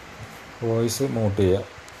വോയിസ് മ്യൂട്ട് ചെയ്യാം.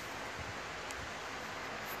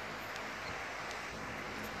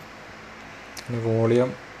 വോളിയം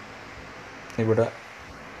ഇവിടെ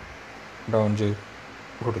ഡൗൺ ചെയ്ത്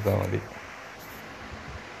കൊടുത്താൽ മതി.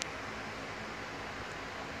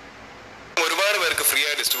 ഒരുപാട് പേർക്ക് ഫ്രീ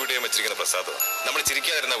ആയി ഡിസ്ട്രിബ്യൂട്ട് ചെയ്യാൻ വെച്ചിരിക്കുന്ന പ്രസാദം നമ്മൾ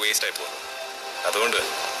ചിരിക്കാതിരുന്ന വേസ്റ്റ് ആയി പോകുന്നു. അതുകൊണ്ട്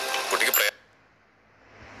കുട്ടിക്ക്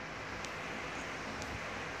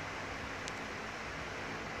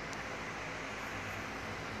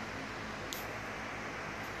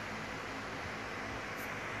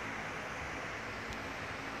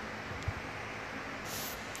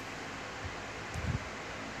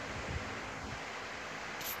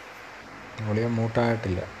വോളിയം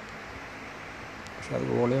മൂട്ടായിട്ടില്ല. പക്ഷെ അത്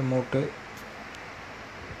വോളിയം മൂട്ട്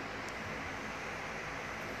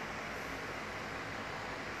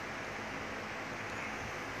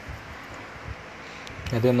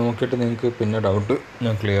അത് നോക്കിയിട്ട് നിങ്ങൾക്ക് പിന്നെ ഡൗട്ട്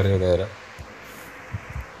ഞാൻ ക്ലിയർ ചെയ്ത് തരാം.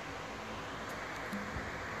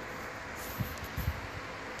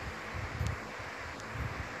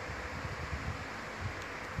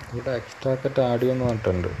 ഇവിടെ എക്സ്ട്രാ കട്ട് ആഡിയോ എന്ന്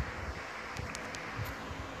പറഞ്ഞിട്ടുണ്ട്.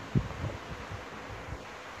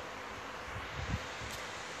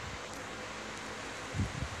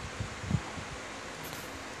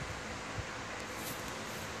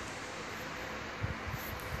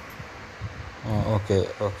 ഓക്കെ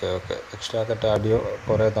എക്സ്ട്രാ കട്ട് ആഡിയോ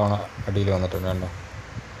കുറേ തവണ അടിയിൽ വന്നിട്ടുണ്ട് കേട്ടോ.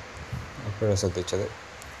 എപ്പോഴും ശ്രദ്ധിച്ചത്.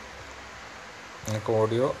 നിങ്ങൾക്ക്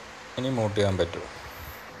ഓഡിയോ ഇനി മ്യൂട്ട് ചെയ്യാൻ പറ്റും.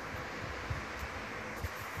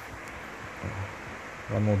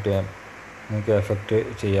 മ്യൂട്ട് ചെയ്യാം, നിങ്ങൾക്ക് എഫക്റ്റ്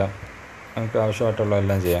ചെയ്യാം, നമുക്ക് ആവശ്യമായിട്ടുള്ള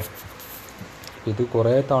എല്ലാം ചെയ്യാം. ഇത്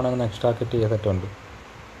കുറേ തവണ അങ്ങനെ എക്സ്ട്രാ കട്ട് ചെയ്തിട്ടുണ്ട്.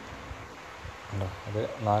 അത്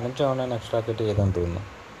 4-5 തവണ എക്സ്ട്രാ കട്ട് ചെയ്തെന്ന് തോന്നുന്നു.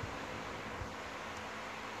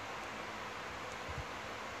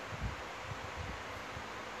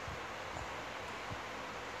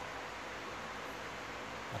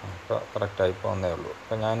 ഇപ്പോൾ കറക്റ്റായി പോകുന്നേ ഉള്ളൂ.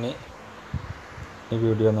 അപ്പോൾ ഞാൻ ഈ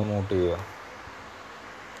വീഡിയോ ഒന്ന് മ്യൂട്ട് ചെയ്യുക.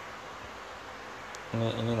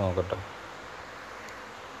 ഇനി നോക്കട്ടെ.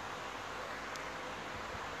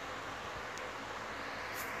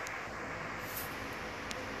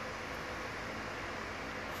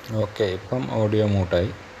 ഓക്കെ, ഇപ്പം ഓഡിയോ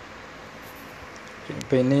മ്യൂട്ടായി.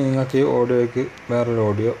 പിന്നെ നിങ്ങൾക്ക് ഈ ഓഡിയോയ്ക്ക് വേറൊരു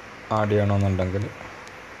ഓഡിയോ ആഡ് ചെയ്യണമെന്നുണ്ടെങ്കിൽ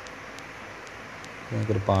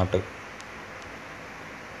നിങ്ങൾക്കൊരു പാട്ട്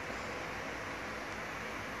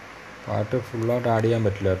ഫുള്ളായിട്ട് ആഡ് ചെയ്യാൻ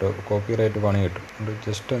പറ്റില്ല കേട്ടോ, കോപ്പിറൈറ്റ് പണി കിട്ടും. അത്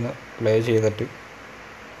ജസ്റ്റ് ഒന്ന് പ്ലേ ചെയ്തിട്ട്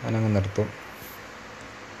ഞാനങ്ങ് നിർത്തും.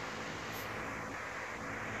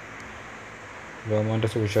 രോമാൻ്റെ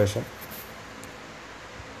സുവിശേഷം.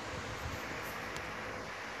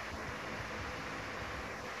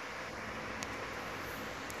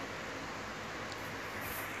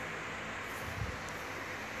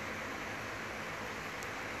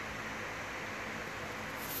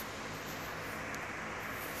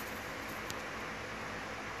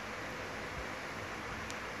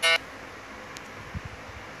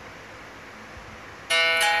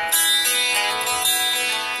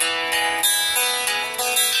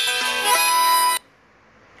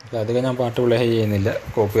 അധികം ഞാൻ പാട്ട് പ്ലേ ചെയ്യുന്നില്ല,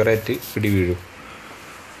 കോപ്പിറൈറ്റ് പിടി വീഴും.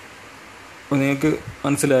 അപ്പോൾ നിങ്ങൾക്ക്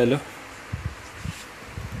മനസ്സിലായല്ലോ.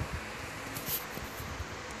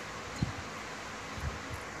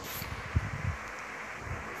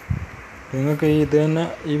 നിങ്ങൾക്ക് ഇത് തന്നെ,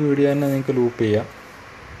 ഈ വീഡിയോ തന്നെ നിങ്ങൾക്ക് ലൂപ്പ് ചെയ്യാം,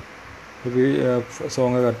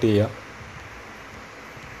 സോങ് കട്ട് ചെയ്യാം.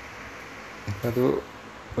 അത്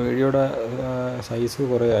വീഡിയോയുടെ സൈസ്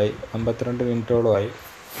കുറേ ആയി, 52 മിനിറ്റോളം ആയി.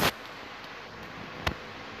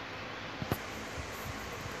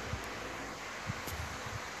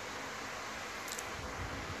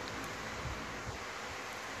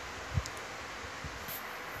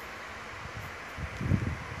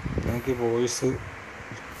 നിങ്ങൾക്ക് വോയിസ്,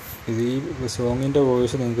 ഇത് ഈ സോങ്ങിൻ്റെ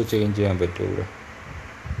വോയിസ് നിങ്ങൾക്ക് ചേഞ്ച് ചെയ്യാൻ പറ്റും. ഇവിടെ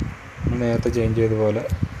നേരത്തെ ചേഞ്ച് ചെയ്തതുപോലെ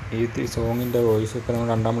ഈ സോങ്ങിൻ്റെ വോയിസ്, ഇപ്പോൾ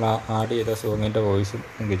നമ്മൾ ആഡ് ചെയ്ത സോങ്ങിൻ്റെ വോയിസ്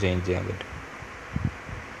നിങ്ങൾക്ക് ചേഞ്ച് ചെയ്യാൻ പറ്റും.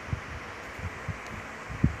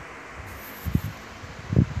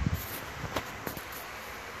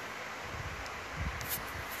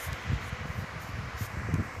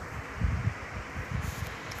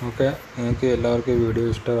 ഓക്കെ, നിങ്ങൾക്ക് എല്ലാവർക്കും ഈ വീഡിയോ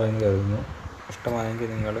ഇഷ്ടമായെന്ന് കരുതുന്നു.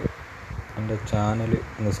 ഇഷ്ടമായെങ്കിൽ നിങ്ങൾ എൻ്റെ ചാനൽ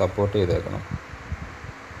ഒന്ന് സപ്പോർട്ട് ചെയ്തേക്കണം.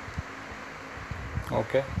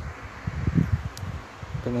 ഓക്കെ,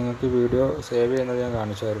 ഇപ്പം നിങ്ങൾക്ക് വീഡിയോ സേവ് ചെയ്യുന്നത് ഞാൻ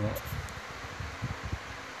കാണിച്ചായിരുന്നു,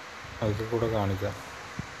 അതിൽ കൂടെ കാണിക്കാം.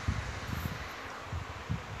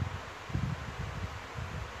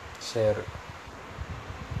 ഷെയർ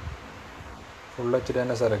ഫുൾ HD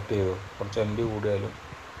തന്നെ സെലക്ട് ചെയ്തു. കുറച്ച് MB കൂടിയാലും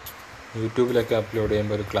യൂട്യൂബിലൊക്കെ അപ്ലോഡ്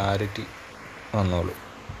ചെയ്യുമ്പോൾ ഒരു ക്ലാരിറ്റി വന്നോളൂ.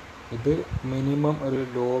 ഇത് മിനിമം ഒരു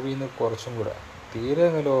ലോവിൽ നിന്ന് കുറച്ചും കൂടെ, തീരെ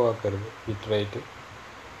അങ്ങ് ലോ ആക്കരുത്. ബിറ്റ് റേറ്റ്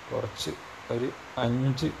കുറച്ച് ഒരു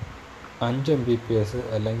 5 Mbps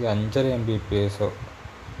അല്ലെങ്കിൽ 5.5 Mbps,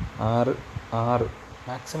 6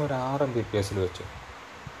 മാക്സിമം ഒരു 6 Mbps വെച്ച്,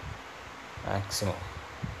 മാക്സിമം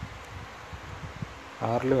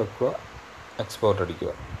 6 വെക്കുക, എക്സ്പോർട്ട്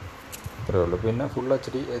അടിക്കുക, അത്രയേ ഉള്ളൂ. പിന്നെ ഫുൾ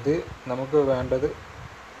HD ഇത് നമുക്ക് വേണ്ടത്,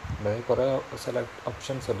 അതായത് കുറേ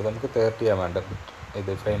ഓപ്ഷൻസ് ഉണ്ട്. നമുക്ക് 30 വേണ്ടത്.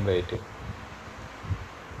 ഇത് ഫ്രെയിം റേറ്റ്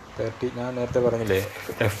 30, ഞാൻ നേരത്തെ പറഞ്ഞില്ലേ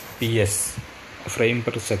FPS, ഫ്രെയിം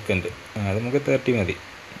പെർ സെക്കൻഡ്, അത് നമുക്ക് 30 മതി.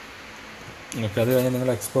 നിങ്ങൾക്ക് അത് കഴിഞ്ഞ് നിങ്ങൾ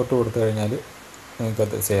എക്സ്പോർട്ട് കൊടുത്തു കഴിഞ്ഞാൽ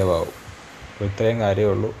നിങ്ങൾക്കത് സേവ് ആവും. അപ്പോൾ ഇത്രയും കാര്യമേ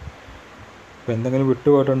ഉള്ളൂ. അപ്പോൾ എന്തെങ്കിലും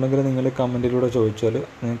വിട്ടുപോയിട്ടുണ്ടെങ്കിൽ നിങ്ങൾ കമൻറ്റിലൂടെ ചോദിച്ചാൽ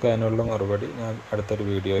നിങ്ങൾക്ക് അതിനുള്ള മറുപടി ഞാൻ അടുത്തൊരു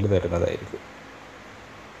വീഡിയോയിൽ തരുന്നതായിരിക്കും.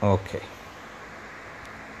 ഓക്കെ.